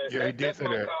 But yeah, he did say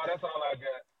that. That's all I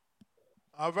got.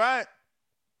 All right.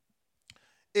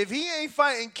 If he ain't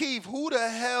fighting Keith, who the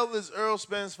hell is Earl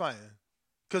Spence fighting?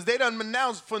 Because they done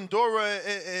announced Fundora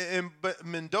and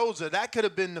Mendoza. That could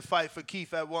have been the fight for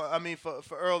Keith at one. I mean, for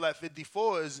Earl at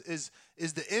 54 is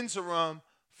the interim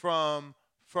from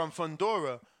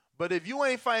Fundora. But if you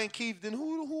ain't fighting Keith, then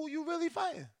who you really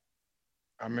fighting?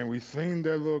 I mean, we seen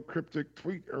that little cryptic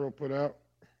tweet Earl put out.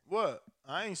 What?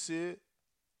 I ain't see it.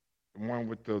 The one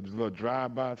with the little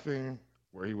drive-by thing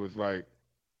where he was like,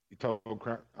 he told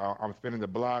I'm spinning the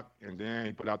block, and then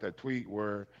he put out that tweet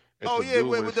where it's but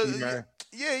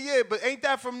ain't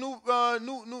that from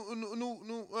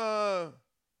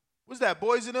what's that,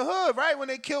 Boys in the Hood, right? When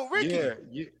they killed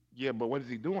Ricky. Yeah, but what is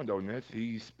he doing though, Ness?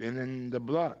 He's spinning the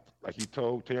block like he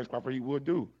told Terrence Crawford he would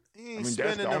do. He ain't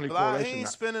spinning the block. He ain't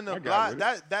spinning the block.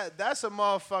 That's a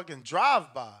motherfucking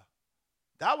drive-by.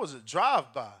 That was a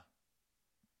drive-by.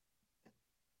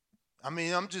 I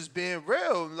mean, I'm just being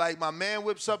real. Like, my man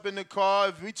whips up in the car.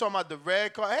 If we talking about the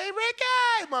red car, hey,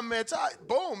 Ricky, my man,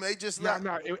 boom. They just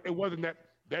it wasn't that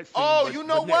scene. Oh, you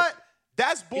know what?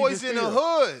 That's Boys in the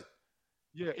Hood.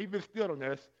 Yeah, even still on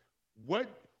this. What,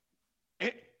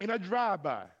 in a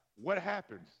drive-by, what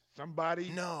happens? Somebody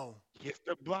hits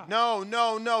the block. No.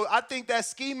 I think that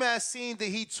ski mask scene that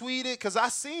he tweeted, because I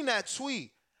seen that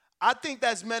tweet. I think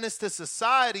that's menace to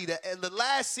society. The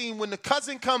last scene when the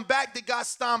cousin come back, they got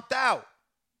stomped out.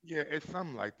 Yeah, it's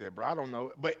something like that, bro. I don't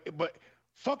know, but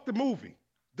fuck the movie.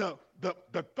 The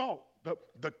thought,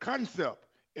 the concept.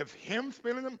 If him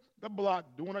spinning the block,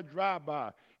 doing a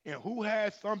drive-by, and who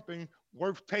has something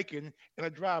worth taking in a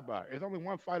drive-by? There's only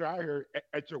one fighter out here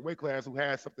at your weight class who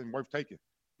has something worth taking.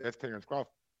 That's Terrence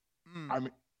Crawford. I mean,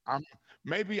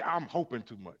 I'm hoping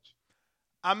too much.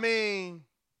 I mean,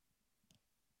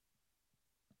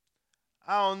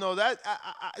 I don't know. That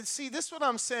I see, this is what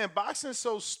I'm saying. Boxing's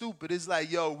so stupid. It's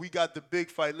like, yo, we got the big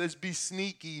fight. Let's be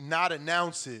sneaky, not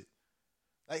announce it.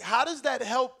 Like, how does that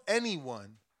help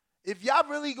anyone? If y'all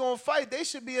really gonna fight, they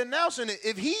should be announcing it.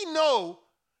 If he know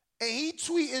and he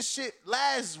tweeting shit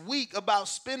last week about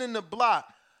spinning the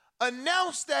block,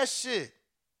 announce that shit.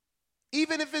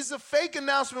 Even if it's a fake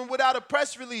announcement without a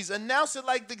press release, announce it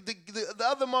like the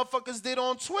other motherfuckers did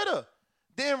on Twitter.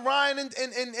 Then Ryan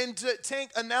and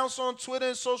Tank announced on Twitter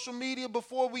and social media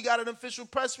before we got an official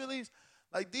press release.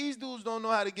 Like, these dudes don't know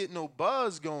how to get no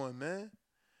buzz going, man.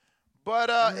 But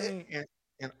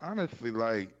and honestly,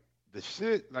 like, the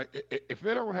shit, like, if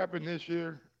it don't happen this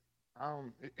year,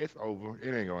 it's over.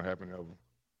 It ain't gonna happen ever.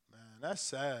 Man, that's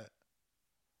sad.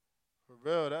 For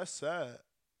real, that's sad.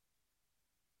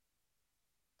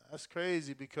 That's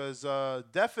crazy because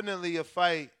definitely a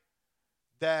fight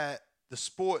that the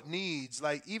sport needs.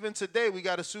 Like, even today, we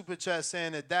got a super chat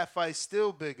saying that fight's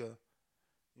still bigger.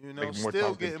 You know,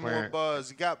 still getting more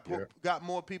buzz. Got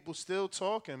more people still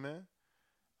talking, man.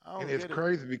 And it's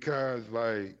crazy because,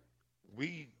 like,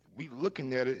 we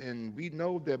looking at it and we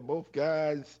know that both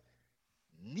guys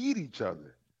need each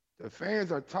other. The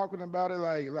fans are talking about it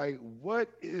like what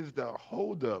is the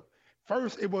holdup?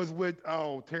 First, it was with,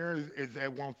 Terrence is at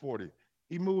 140.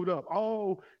 He moved up.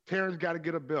 Oh, Terrence got to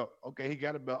get a belt. Okay, he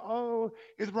got a belt. Oh,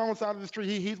 it's wrong side of the street.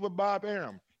 He's with Bob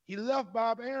Arum. He left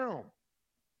Bob Arum.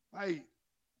 Like,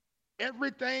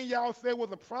 everything y'all said was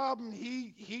a problem,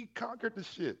 he conquered the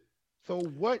shit. So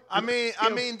what? I mean,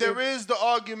 there is the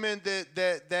argument that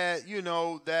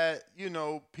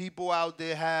people out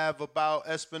there have about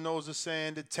Espinoza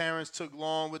saying that Terrence took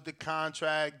long with the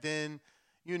contract, then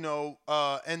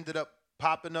ended up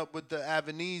popping up with the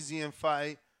Avanesian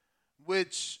fight,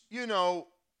 which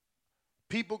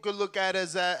people could look at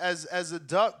as a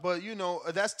duck, but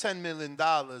that's $10 million,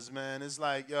 man. It's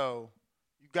like, yo,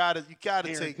 you gotta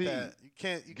take that. You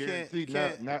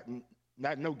can't.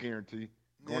 Not no guarantee.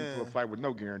 Going to a fight with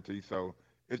no guarantee. So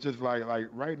it's just like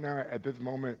right now at this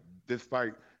moment, this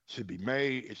fight should be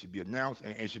made, it should be announced,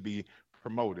 and it should be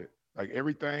promoted. Like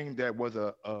everything that was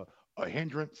a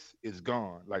hindrance is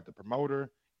gone. Like the promoter,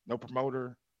 no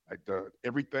promoter, like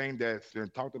everything that's been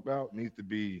talked about needs to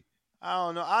be. I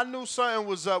don't know. I knew something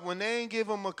was up when they ain't give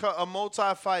him a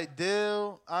multi-fight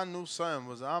deal. I knew something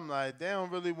was up. I'm like, they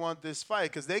don't really want this fight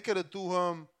because they could have threw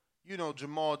him.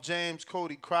 Jamal James,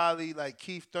 Cody Crowley, like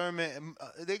Keith Thurman.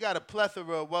 They got a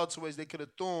plethora of welterweights they could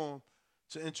have thrown him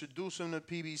to introduce him to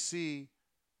PBC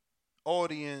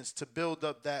audience to build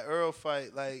up that Earl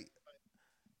fight. Like,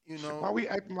 Why we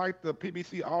acting like the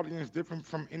PBC audience different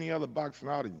from any other boxing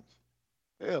audience?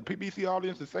 Yeah, PBC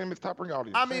audience the same as Top Ring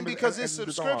audience. I mean, because it's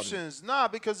subscriptions. Nah,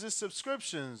 because it's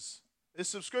subscriptions. It's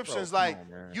subscriptions. Bro, like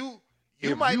you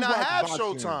might not have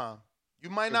Showtime. You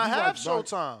might not have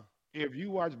Showtime. If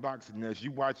you watch Boxing Nest,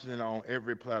 you watching it on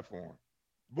every platform.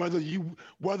 Whether you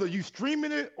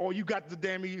streaming it or you got the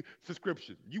damn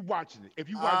subscription, you watching it. If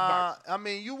you watch boxing, I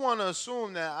mean, you want to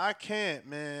assume that I can't,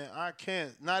 man. I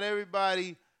can't. Not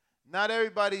everybody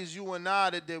is you and I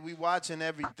that we watching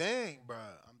everything, bro.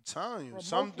 I'm telling you, bro,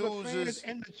 some dudes is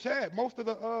in the chat. Most of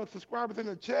the subscribers in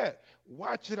the chat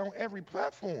watch it on every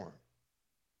platform.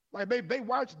 Like they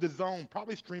watch the Zone,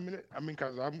 probably streaming it. I mean,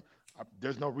 because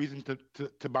there's no reason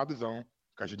to buy the Zone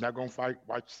because you're not gonna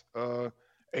watch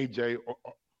AJ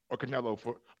or Canelo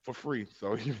for free.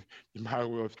 So you might as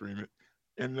well stream it.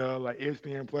 And like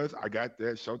ESPN Plus, I got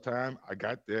that. Showtime, I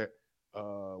got that.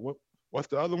 What's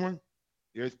the other one?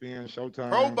 ESPN, Showtime.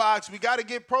 Pro Box, we got to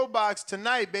get Pro Box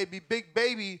tonight, baby. Big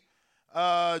baby,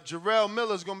 Jarrell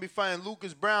Miller's gonna be fighting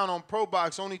Lucas Brown on Pro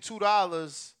Box. Only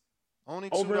 $2. Only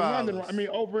 $2. Over in London, I mean,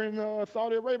 over in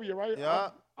Saudi Arabia, right? Yeah.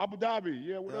 Abu Dhabi,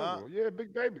 yeah, whatever. Yeah,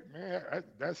 big baby, man.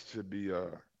 That should be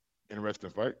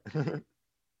interesting fight.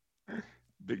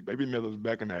 Big baby Miller's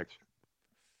back in action.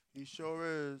 He sure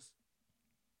is.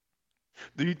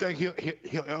 Do you think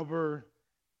he'll ever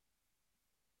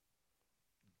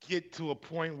get to a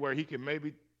point where he can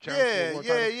maybe challenge?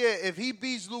 Yeah. If he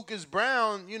beats Lucas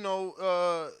Brown,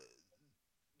 the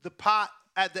pot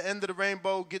at the end of the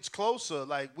rainbow gets closer.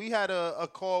 Like we had a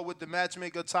call with the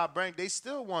matchmaker Top Rank. They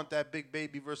still want that big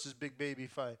baby versus big baby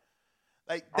fight.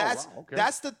 Like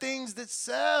that's the things that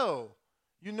sell.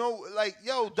 Like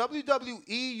WWE.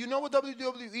 You know what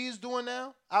WWE is doing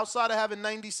now? Outside of having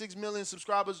 96 million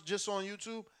subscribers just on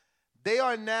YouTube, they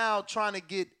are now trying to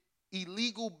get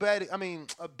illegal betting. I mean,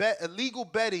 illegal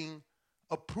betting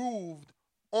approved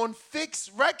on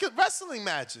fixed wrestling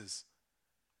matches.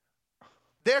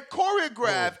 They're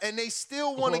choreographed, and they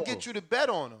still want to get you to bet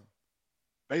on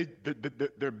them.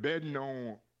 They're betting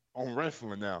on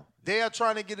wrestling now. They are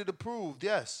trying to get it approved.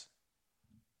 Yes.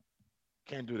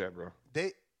 Can't do that, bro.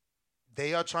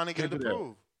 They are trying to get it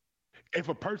approved. If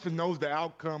a person knows the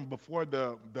outcome before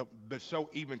the show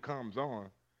even comes on,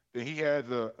 then he has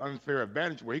an unfair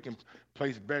advantage where he can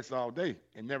place bets all day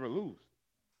and never lose.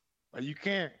 Like you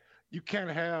can't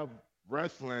have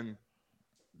wrestling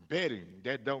betting.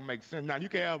 That don't make sense. Now you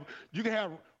can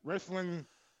have wrestling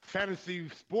fantasy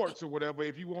sports or whatever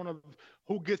if you want to.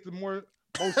 Who gets the most?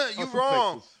 You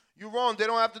wrong. You wrong. They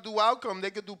don't have to do outcome.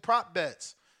 They could do prop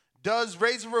bets. Does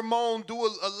Razor Ramon do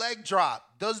a leg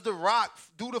drop? Does The Rock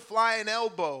do the flying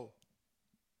elbow?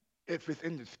 If it's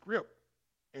in the script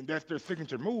and that's their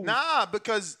signature move. Nah,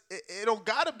 because it don't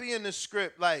gotta be in the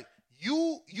script. Like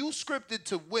you scripted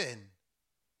to win.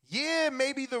 Yeah,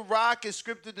 maybe The Rock is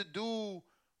scripted to do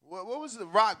what was the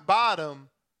rock bottom,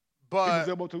 but People's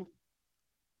Elbow too.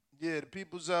 Yeah, the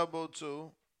People's Elbow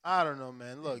too. I don't know,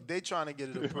 man. Look, they trying to get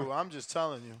it approved. I'm just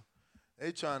telling you,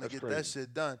 they trying to get that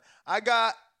shit done. I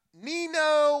got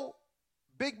Nino,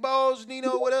 Big Balls.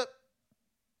 Nino, what up?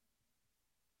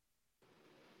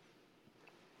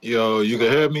 Yo, you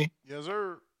can hear me? Yes,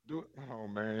 sir. Oh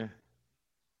man.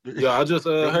 Yeah, I just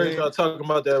heard y'all talking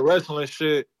about that wrestling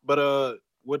shit, but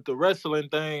with the wrestling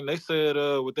thing, they said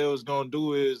what they was gonna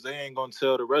do is they ain't gonna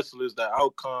tell the wrestlers the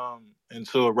outcome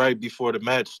until right before the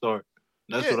match start.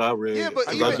 That's what I read. Yeah,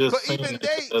 but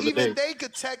even they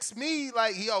could text me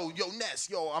like, yo, Ness,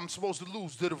 I'm supposed to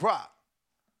lose to The Rock.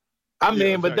 I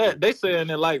mean, but that they saying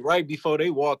it like right before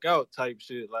they walk out type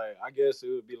shit. Like I guess it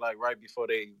would be like right before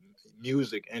they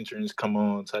music entrance come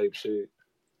on type shit.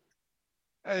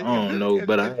 Hey, I don't know,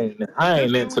 but I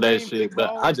ain't into that shit.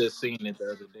 But I just seen it the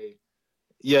other day.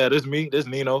 Yeah, this me. This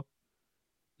Nino.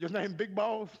 Your name Big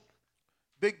Balls?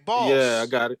 Big Boss. Yeah, I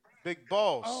got it. Big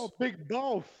Boss. Oh, Big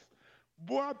Boss.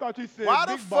 Boy, I thought you said Why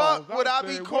the Big Balls. fuck would I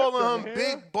be said, calling him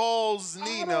Big Balls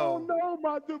Nino? I don't know,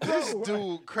 my dude. This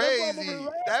dude crazy.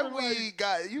 That weed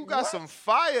got some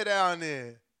fire down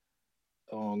there.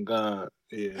 Oh God,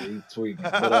 yeah, he tweaking.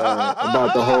 But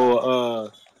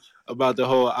about the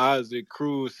whole Isaac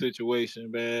Cruz situation,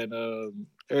 man.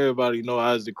 Everybody know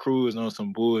Isaac Cruz on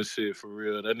some bullshit for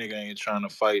real. That nigga ain't trying to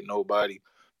fight nobody.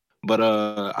 But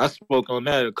I spoke on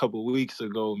that a couple weeks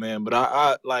ago, man. But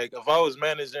I like if I was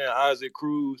managing Isaac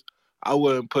Cruz, I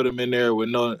wouldn't put him in there with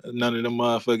none of them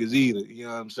motherfuckers either. You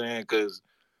know what I'm saying? Because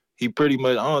he pretty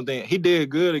much, I don't think he did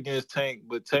good against Tank,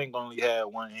 but Tank only had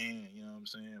one hand. You know what I'm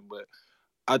saying? But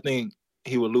I think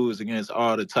he would lose against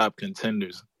all the top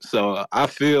contenders. So I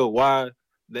feel why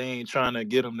they ain't trying to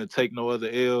get him to take no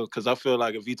other L, because I feel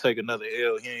like if he take another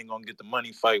L, he ain't gonna get the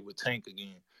money fight with Tank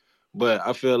again. But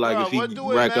I feel like if he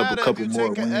rack up a couple more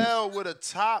wins, take an L with a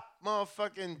top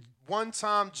motherfucking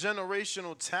one-time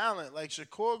generational talent like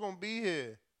Shakur gonna be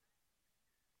here.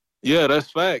 Yeah,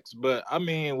 that's facts. But I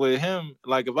mean, with him,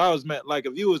 like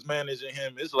if you was managing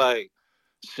him, it's like,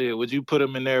 shit, would you put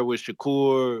him in there with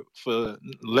Shakur for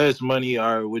less money,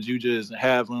 or would you just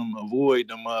have him avoid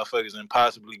the motherfuckers and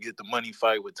possibly get the money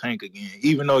fight with Tank again?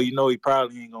 Even though you know he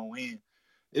probably ain't gonna win.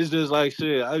 It's just like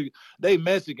shit. They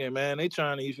Mexican, man. They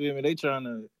trying to, you feel me? They trying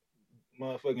to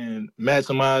motherfucking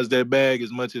maximize their bag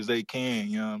as much as they can.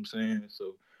 You know what I'm saying?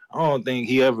 So I don't think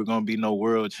he ever gonna be no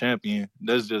world champion.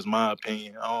 That's just my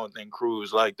opinion. I don't think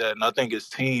Cruz like that, and I think his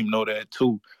team know that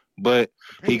too. But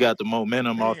he got the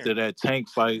momentum after that Tank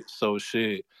fight, so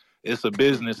shit. It's a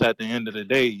business at the end of the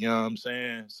day. You know what I'm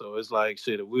saying? So it's like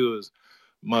shit. If we was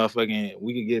motherfucking,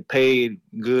 we could get paid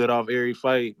good off every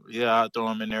fight. Yeah, I'd throw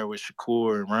him in there with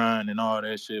Shakur and Ryan and all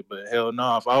that shit. But hell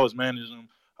no, if I was managing him,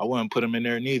 I wouldn't put him in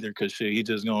there neither, because shit, he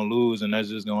just gonna lose and that's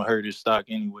just gonna hurt his stock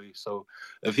anyway. So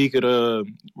if he could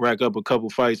rack up a couple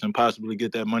fights and possibly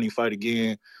get that money fight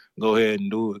again, go ahead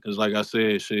and do it. Because like I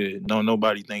said, shit, don't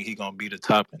nobody think he gonna be the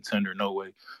top contender, no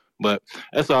way. But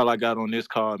that's all I got on this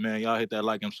card, man. Y'all hit that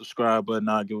like and subscribe button.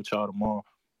 I'll get with y'all tomorrow.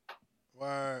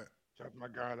 Word. My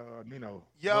God, Nino.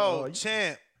 Yo,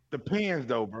 champ. Depends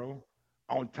though, bro,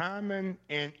 on timing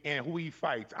and who he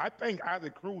fights. I think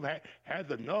Isaac Cruz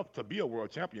has enough to be a world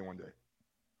champion one day.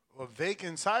 A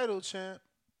vacant title, champ.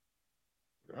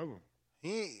 Whatever.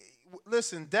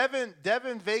 Listen,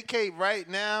 Devin vacate right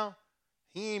now.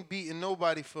 He ain't beating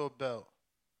nobody for a belt.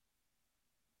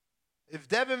 If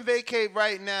Devin vacate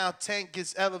right now, Tank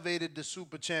gets elevated to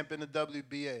super champ in the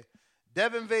WBA.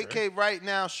 Devin vacate right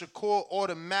now, Shakur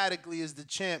automatically is the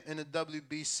champ in the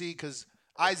WBC because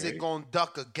Isaac gonna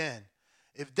duck again.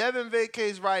 If Devin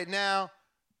vacates right now,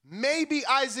 maybe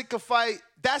Isaac could fight.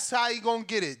 That's how he gonna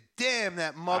get it. Damn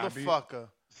that motherfucker.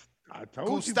 I told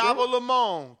Gustavo you,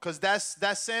 Lemon, because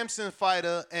that's Samson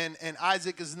fighter, and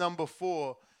Isaac is number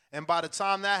 4. And by the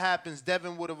time that happens,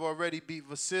 Devin would have already beat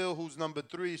Vasil, who's number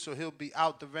 3, so he'll be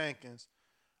out the rankings.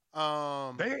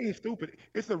 They ain't stupid.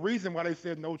 It's the reason why they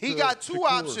said no. He got 2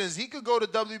 options. He could go to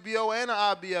WBO and an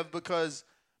IBF because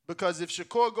if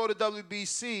Shakur go to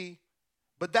WBC,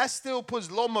 but that still puts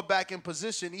Loma back in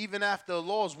position even after a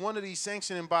loss. One of these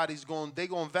sanctioning bodies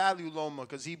gonna value Loma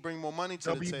because he bring more money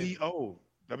to the table.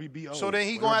 WBO. So then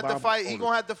he gonna have to fight. He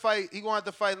gonna have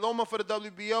to fight Loma for the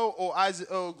WBO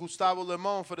or Gustavo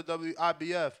Lemon for the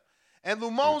IBF. And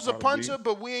Lemon's a puncher,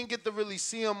 but we ain't get to really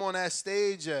see him on that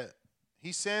stage yet.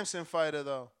 He's Samson fighter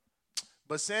though.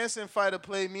 But Samson fighter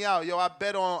played me out. Yo, I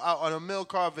bet on a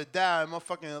Milcar Vidal and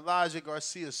motherfucking Elijah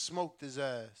Garcia smoked his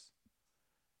ass.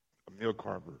 Emil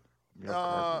Carver.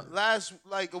 Last,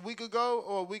 like a week ago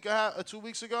or a week and a half or 2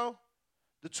 weeks ago,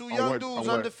 the 2 young dudes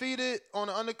undefeated on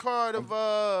the undercard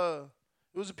of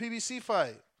it was a PBC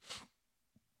fight.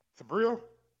 Sabril?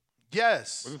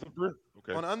 Yes. Was it Sabril?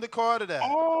 Okay. On the undercard of that.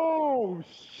 Oh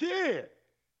shit.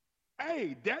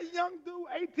 Hey, that young dude,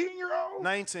 18-year-old?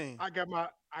 19. I got my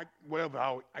eye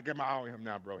on him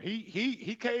now, bro.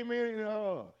 He came in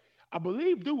and I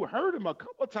believe dude hurt him a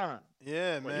couple times.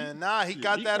 Yeah, man. He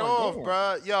got that off,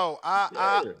 bro. Yo,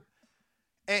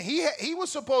 and he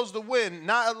was supposed to win,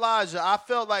 not Elijah. I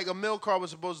felt like Amilcar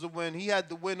was supposed to win. He had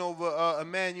to win over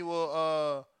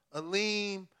Emmanuel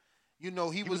Aleem. You know,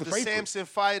 he was the Samson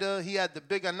fighter. He had the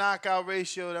bigger knockout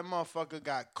ratio. That motherfucker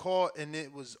got caught, and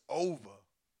it was over.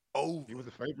 Over. He was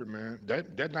a favorite, man.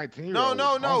 That 19-year-old.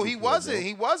 No. He wasn't.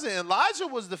 He wasn't. Elijah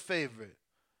was the favorite.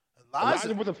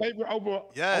 Elijah was a favorite over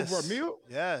Emil?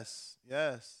 Yes.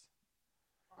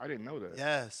 I didn't know that.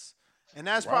 Yes. And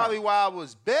that's probably why I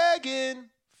was begging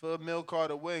for Emil Carter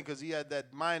to win, because he had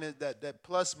that minus, that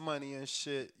plus money and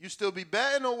shit. You still be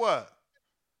betting or what?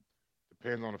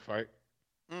 Depends on the fight.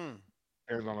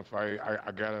 Depends on the fight.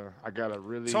 I gotta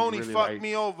really. Tony really fucked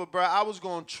me over, bro. I was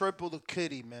going to triple the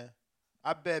kitty, man.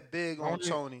 I bet big on Tony?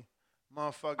 Tony.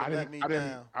 Motherfucker let me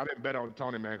down. I didn't bet on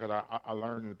Tony, man, because I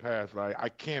learned in the past, like, I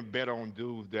can't bet on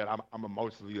dudes that I'm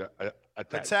emotionally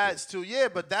attached to. Yeah,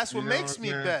 but that's what makes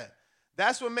me bet.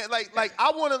 That's what like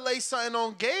I want to lay something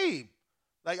on Gabe.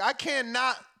 Like, I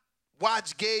cannot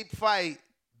watch Gabe fight,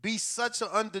 be such an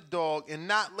underdog, and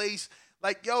not lace.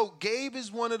 Like, yo, Gabe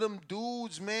is one of them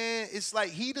dudes, man. It's like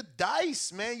he the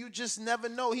dice, man. You just never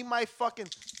know. He might fucking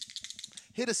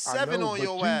hit a 7 on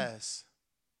your ass.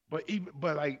 But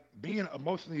like being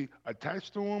emotionally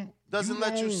attached to him doesn't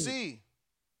let you see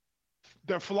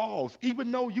their flaws, even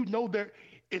though you know that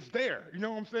it's there. You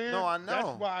know what I'm saying? No, I know.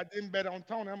 That's why I didn't bet on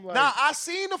Tony. I'm like, nah, I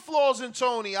seen the flaws in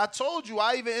Tony. I told you.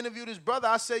 I even interviewed his brother.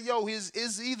 I said, yo,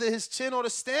 is either his chin or the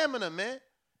stamina, man.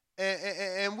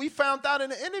 And we found out in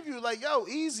the interview, like, yo,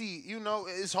 easy. You know,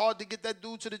 it's hard to get that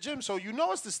dude to the gym, so you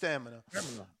know it's the stamina.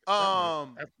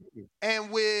 Absolutely. And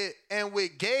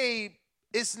with Gabe,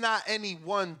 it's not any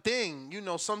one thing. You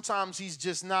know, sometimes he's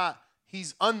just not.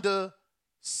 He's under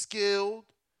skilled.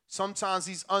 Sometimes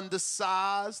he's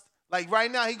undersized. Like right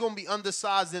now, he gonna be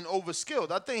undersized and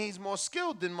overskilled. I think he's more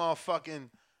skilled than motherfucking.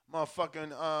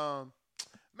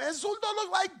 Man, Zuldo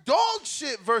look like dog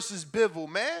shit versus Bivol,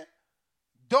 man.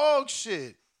 Dog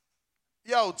shit.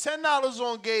 Yo, $10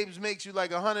 on Gabe's makes you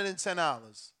like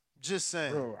 $110. Just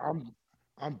saying. Bro,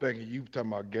 I'm thinking you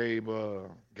talking about Gabe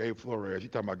Flores. You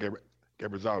talking about Gabe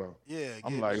Rosado. Yeah,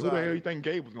 I'm Gabe like, Rosado. who the hell you think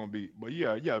Gabe was gonna be? But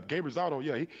yeah, Gabe Rosado.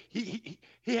 Yeah, he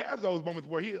has those moments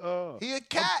where he a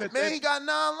cat, man. He got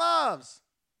 9 lives.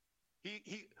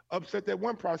 He upset that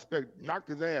one prospect, knocked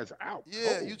his ass out.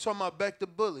 Yeah, you talking about Beck the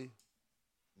Bully?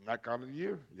 Knockout of the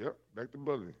year. Yep, Beck the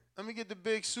Bully. Let me get the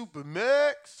big super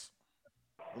mix.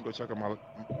 Let me go check on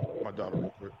my daughter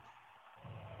real quick.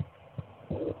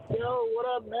 Yo, what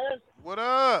up, man? What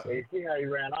up? Hey, you see how he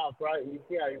ran off, right? You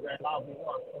see how he ran off? He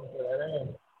wants to come to that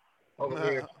end.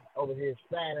 Over here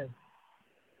standing.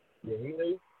 Yeah, he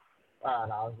knew.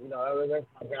 No, you know, that's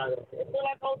my guy. It feel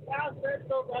like old South said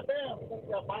so goddamn.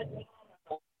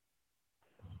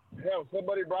 Hell,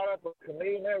 somebody brought up a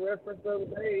comedian reference the other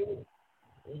day.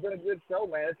 It's been a good show,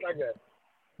 man. It's like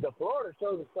the Florida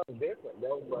shows are something different,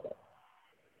 though. But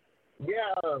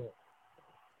yeah,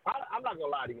 I'm not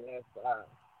gonna lie to you, man.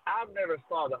 I've never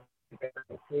saw the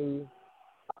Cruz.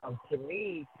 To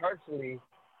me personally,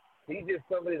 he's just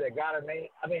somebody that got a name.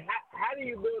 I mean, how do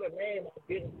you build a name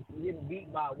getting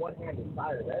beat by a one-handed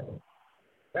fighter?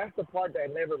 That's the part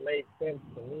that never made sense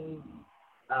to me.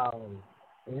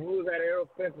 When we was at Errol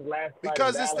Spencer's last fight,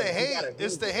 because it's the hate.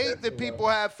 It's the hate that people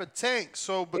have for Tank.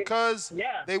 So because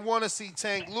they want to see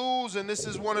Tank lose, and this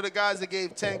is one of the guys that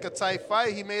gave Tank a tight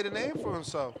fight, he made a name for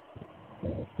himself.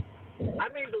 I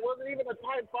mean, there wasn't even a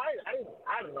tight fight.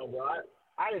 I don't know, bro.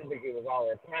 I didn't think it was all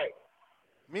that tight.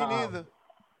 Me neither.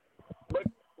 But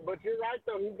you're right,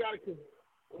 though. He's got to.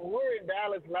 When we were in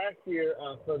Dallas last year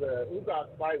for the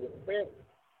Ugas fight with Spence,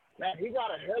 man, he got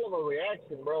a hell of a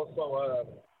reaction, bro. So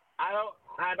I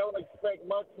don't expect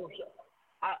much from.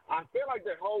 I feel like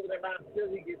they're holding him out until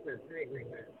he gets his victory,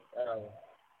 man.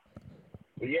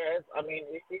 But yes, I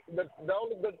mean, the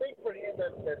thing for him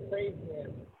that saves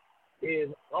him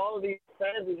is all of these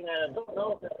fans he has don't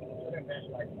know that he's internet.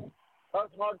 Like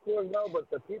us hardcores know, but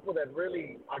the people that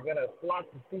really are gonna flock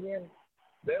to see him,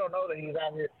 they don't know that he's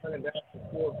out here turning down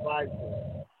support fights,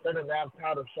 turning down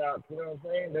title shots. You know what I'm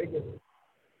saying? They just,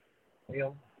 I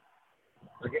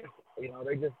guess,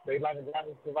 they like a guy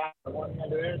who survived a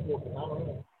one-handed air whooping. I don't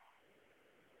know.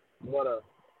 But other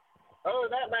than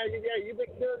that, man, you've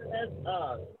been killing that.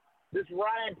 This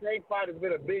Ryan Tate fight has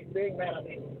been a big thing, man. I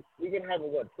mean, we can have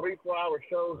 3-4 hour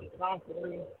shows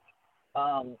constantly.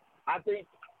 I think,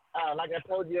 like I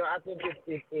told you, I think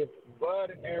if Bud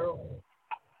and Errol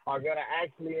are gonna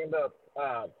actually end up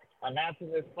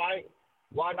announcing this fight,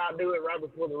 why not do it right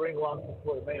before the ring walks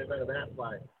before the main event of that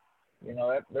fight? You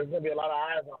know, there's gonna be a lot of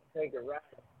eyes on Tate and Ryan.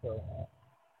 So,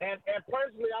 and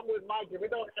personally, I'm with Mike. If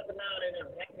it don't happen now, then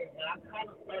I'm kind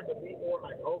of starting to be more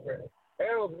like over it.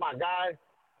 Errol's my guy.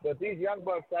 But these young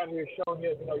bucks out here showing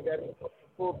you got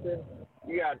Fulton,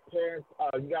 you got Terrence,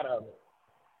 you got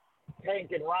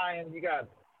Tank and Ryan, you got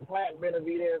Plant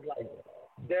Benavidez, like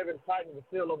Devin fighting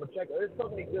Vasile Lomachenko. There's so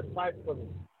many good fights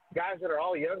from guys that are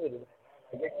all younger than them.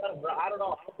 Like, I don't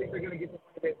know. I don't think they're going to get the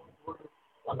money they were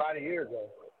about a year ago.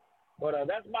 But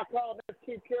that's my call. Let's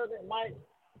keep killing it, Mike.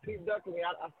 Keep ducking me.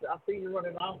 I see you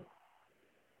running off.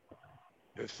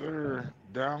 Yes, sir.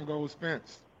 Down goes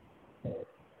Spence.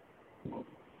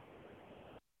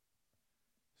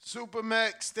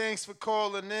 Supermax, thanks for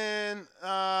calling in.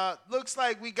 Looks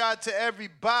like we got to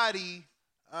everybody.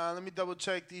 Let me double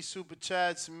check these super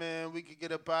chats, man. We could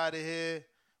get up out of here.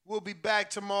 We'll be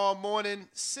back tomorrow morning,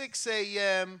 6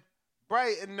 a.m.,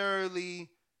 bright and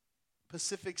early,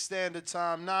 Pacific Standard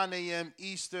Time, 9 a.m.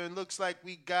 Eastern. Looks like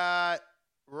we got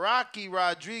Rocky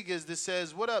Rodriguez that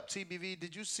says, what up, TBV?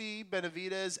 Did you see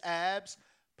Benavidez' abs?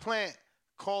 Plant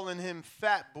calling him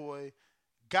fat boy.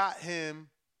 Got him.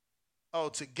 Oh,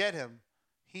 to get him.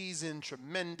 He's in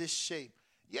tremendous shape.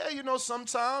 Yeah,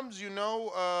 sometimes,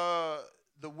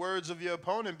 the words of your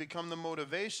opponent become the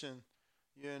motivation,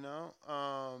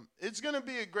 It's going to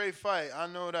be a great fight. I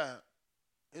know that.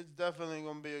 It's definitely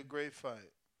going to be a great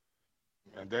fight.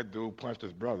 And that dude punched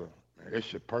his brother. Man, that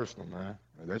shit personal, man.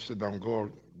 That shit don't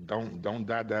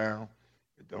die down.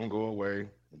 It don't go away.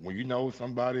 When you know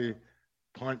somebody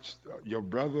punched your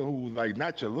brother who's like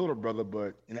not your little brother,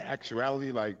 but in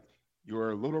actuality, like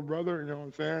your little brother, you know what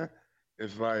I'm saying?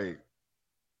 It's like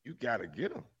you gotta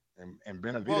get him. And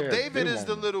Benavidez. Well, David is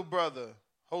the little brother.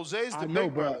 Jose's the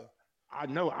big brother. I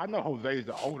know Jose's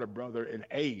the older brother in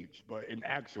age, but in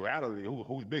actuality,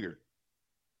 who's bigger?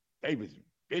 David's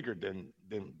bigger than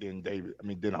David. I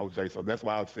mean, than Jose. So that's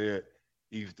why I said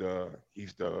he's the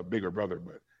bigger brother.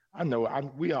 But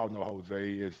we all know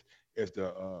Jose is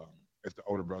the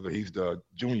older brother. He's the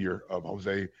junior of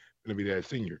Jose Benavidez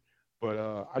Senior.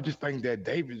 But I just think that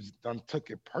David's done took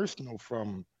it personal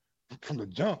from the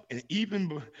jump, and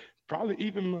probably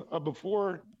even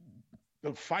before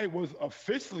the fight was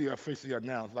officially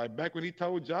announced. Like back when he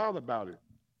told y'all about it,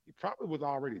 he probably was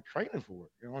already training for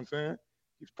it. You know what I'm saying?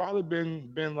 He's probably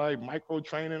been like micro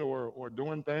training or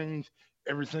doing things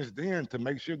ever since then to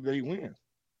make sure that he wins.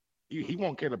 He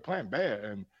won't Caleb Plant bad,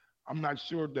 and I'm not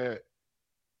sure Caleb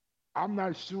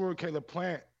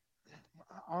Plant.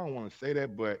 I don't want to say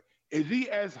that, but is he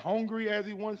as hungry as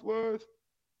he once was?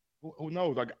 Who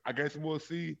knows? I guess we'll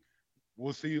see.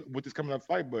 We'll see with this coming up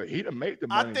fight, but he done made the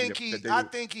money. I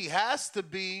think he has to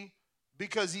be,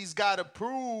 because he's got to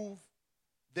prove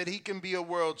that he can be a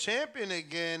world champion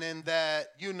again, and that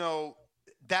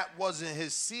that wasn't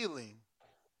his ceiling.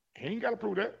 He ain't got to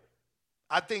prove that.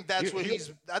 I think that's what he's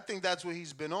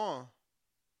been on.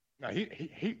 Now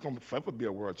he gonna forever be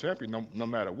a world champion, no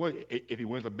matter what. If he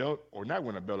wins a belt or not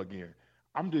win a belt again,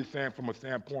 I'm just saying from a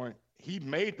standpoint, he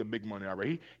made the big money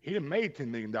already. He done made $10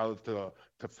 million to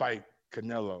fight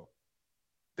Canelo.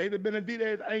 David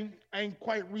Benavidez ain't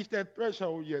quite reached that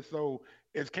threshold yet. So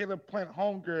is Caleb Plant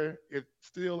hunger is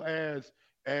still as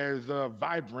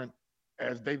vibrant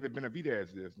as David Benavidez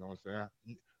is? You know what I'm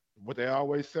saying? What they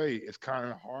always say, it's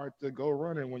kind of hard to go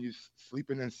running when you're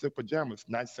sleeping in silk pajamas.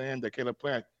 Not saying that Caleb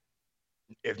Plant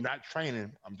is not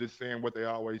training. I'm just saying what they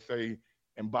always say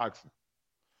in boxing.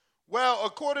 Well,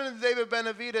 according to David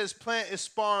Benavidez, Plant is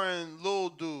sparring little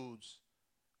dudes.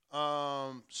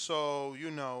 So,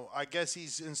 I guess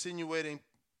he's insinuating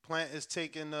Plant is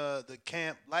taking the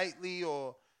camp lightly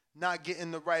or not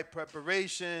getting the right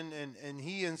preparation. And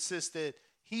he insisted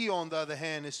he, on the other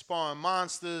hand, is sparring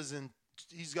monsters, and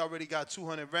he's already got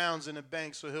 200 rounds in the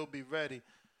bank, so he'll be ready.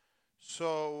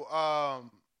 So,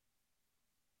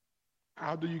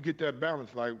 how do you get that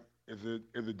balance? Like, is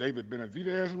it David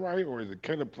Benavidez right, or is it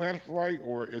Caleb Plant right,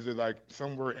 or is it like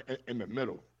somewhere in the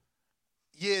middle?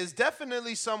 Yeah, it's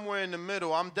definitely somewhere in the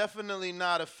middle. I'm definitely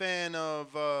not a fan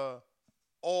of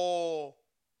all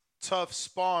tough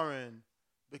sparring,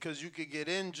 because you could get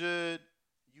injured.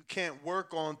 You can't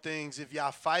work on things if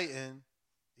y'all fighting.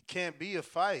 It can't be a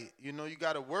fight. You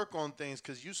got to work on things,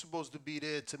 because you're supposed to be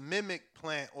there to mimic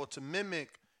Plant or to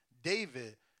mimic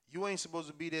David. You ain't supposed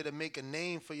to be there to make a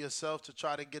name for yourself, to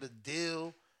try to get a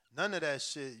deal. None of that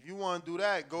shit. If you want to do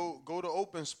that, go to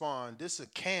open sparring. This is a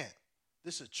camp.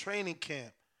 This is a training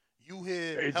camp. You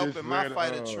here helping my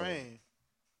fighter train.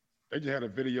 They just had a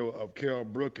video of Kell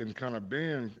Brook and Conor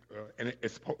Ben, and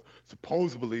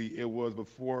supposedly it was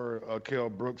before Kell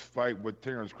Brook's fight with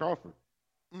Terrence Crawford.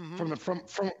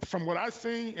 Mm-hmm. From what I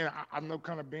seen, and I know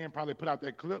Conor Ben probably put out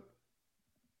that clip.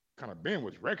 Conor Ben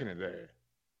was wrecking his ass.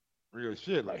 Real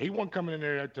shit. Like, he wasn't coming in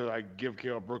there to like give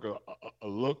Kell Brook a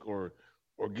look or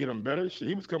get him better. Shit,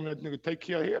 he was coming in there to take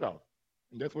Kell's head off,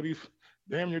 and that's what he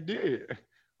damn near did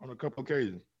on a couple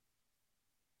occasions.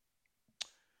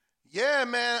 Yeah,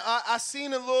 man. I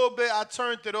seen a little bit. I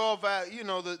turned it off.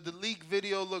 The leak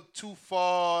video looked too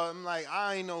far. I'm like,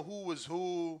 I ain't know who was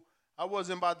who. I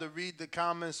wasn't about to read the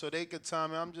comments so they could tell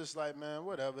me. I'm just like, man,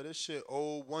 whatever. This shit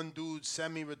old. One dude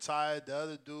semi-retired. The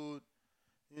other dude,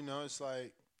 it's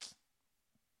like.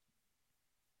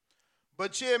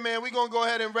 But yeah, man, we going to go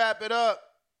ahead and wrap it up.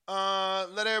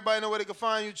 Let everybody know where they can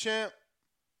find you, champ.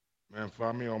 Man,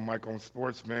 find me on Mike on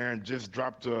Sports, man. Just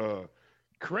dropped a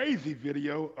crazy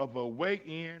video of a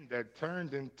weigh-in that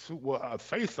turned into a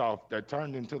face-off that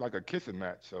turned into like a kissing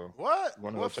match. So what?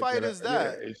 What fight is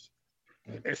that?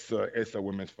 Yeah, it's a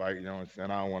women's fight. You know what I'm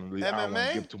saying? I don't want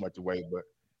to give too much away, but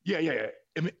yeah,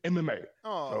 MMA.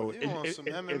 Oh, so you want some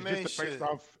MMA it's just a shit?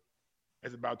 face-off.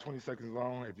 It's about 20 seconds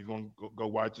long. If you're gonna go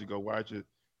watch it, go watch it.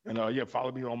 And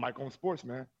follow me on Mike on Sports,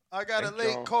 man. I got Thank a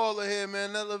late y'all. caller here,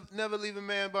 man. Never leave a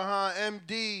man behind.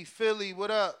 MD, Philly, what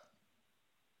up?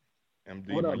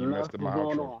 MD, What man, up, you messed up my What's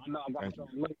going outro. on? I know I got Thank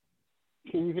something late.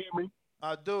 Can you hear me?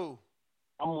 I do.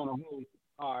 I'm on a roll.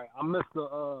 All right. I missed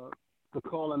the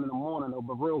calling in the morning though,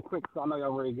 but real quick, so I know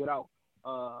y'all ready to get out.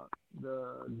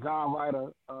 The John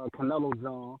Ryder, Canelo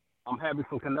John. I'm happy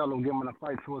for Canelo giving a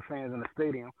fight to his fans in the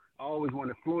stadium. I always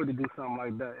wanted Floyd to do something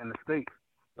like that in the States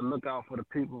to look out for the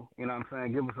people. You know what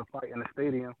I'm saying? Give us a fight in the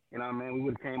stadium. You know what I mean? We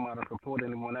would have came out and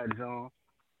supported him on that John.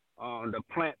 The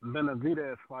Plant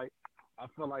Benavidez fight, I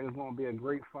feel like it's going to be a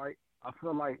great fight. I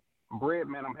feel like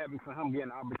Breadman, I'm happy for him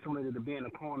getting an opportunity to be in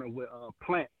the corner with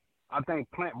Plant. I think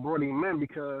Plant brought him in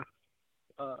because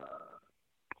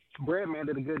Breadman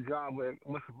did a good job with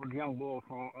what's the young boy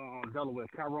from Delaware,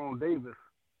 Tyrone Davis.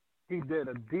 He did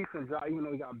a decent job, even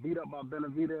though he got beat up by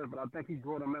Benavidez, but I think he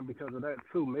brought him in because of that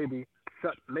too. Maybe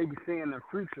seeing in the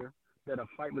future that a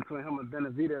fight between him and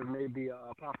Benavidez may be a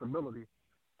possibility.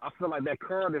 I feel like that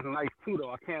card is nice too,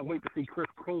 though. I can't wait to see Chris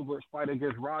Colbert fight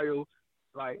against Ryo.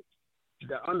 Like,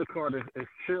 the undercard is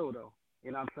chill, though.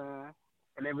 You know what I'm saying?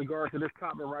 And in regards to this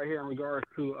topic right here, in regards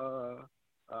to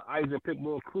Isaac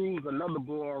Pitbull Cruz, another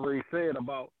boy already said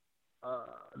about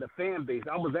the fan base.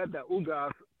 I was at that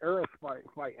Ugas Earl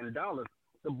fight in Dallas.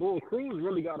 The Bull Cruz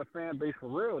really got a fan base for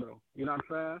real, though. You know what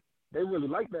I'm saying? They really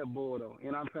like that bull, though.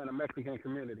 You know what I'm saying? The Mexican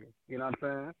community. You know what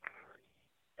I'm saying?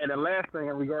 And the last thing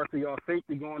in regards to y'all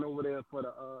safety going over there for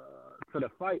to the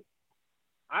fight,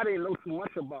 I didn't know too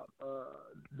much about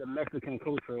the Mexican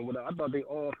culture or whatever. I thought they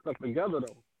all stuck together,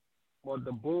 though. What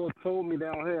the bull told me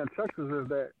down here in Texas is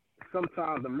that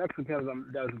sometimes the Mexicans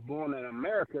that's born in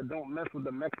America don't mess with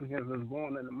the Mexicans that's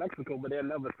born in Mexico, but they'll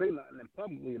never say nothing in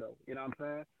publicly, though. You know what I'm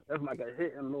saying? That's like a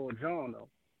hit in Lil Jon, though.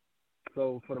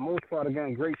 So, for the most part,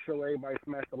 again, great show. Everybody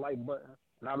smash the like button.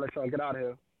 And I'll let y'all get out of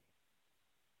here.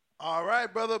 All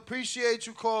right, brother. Appreciate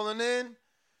you calling in.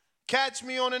 Catch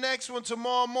me on the next one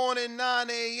tomorrow morning, 9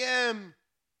 a.m.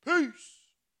 Peace.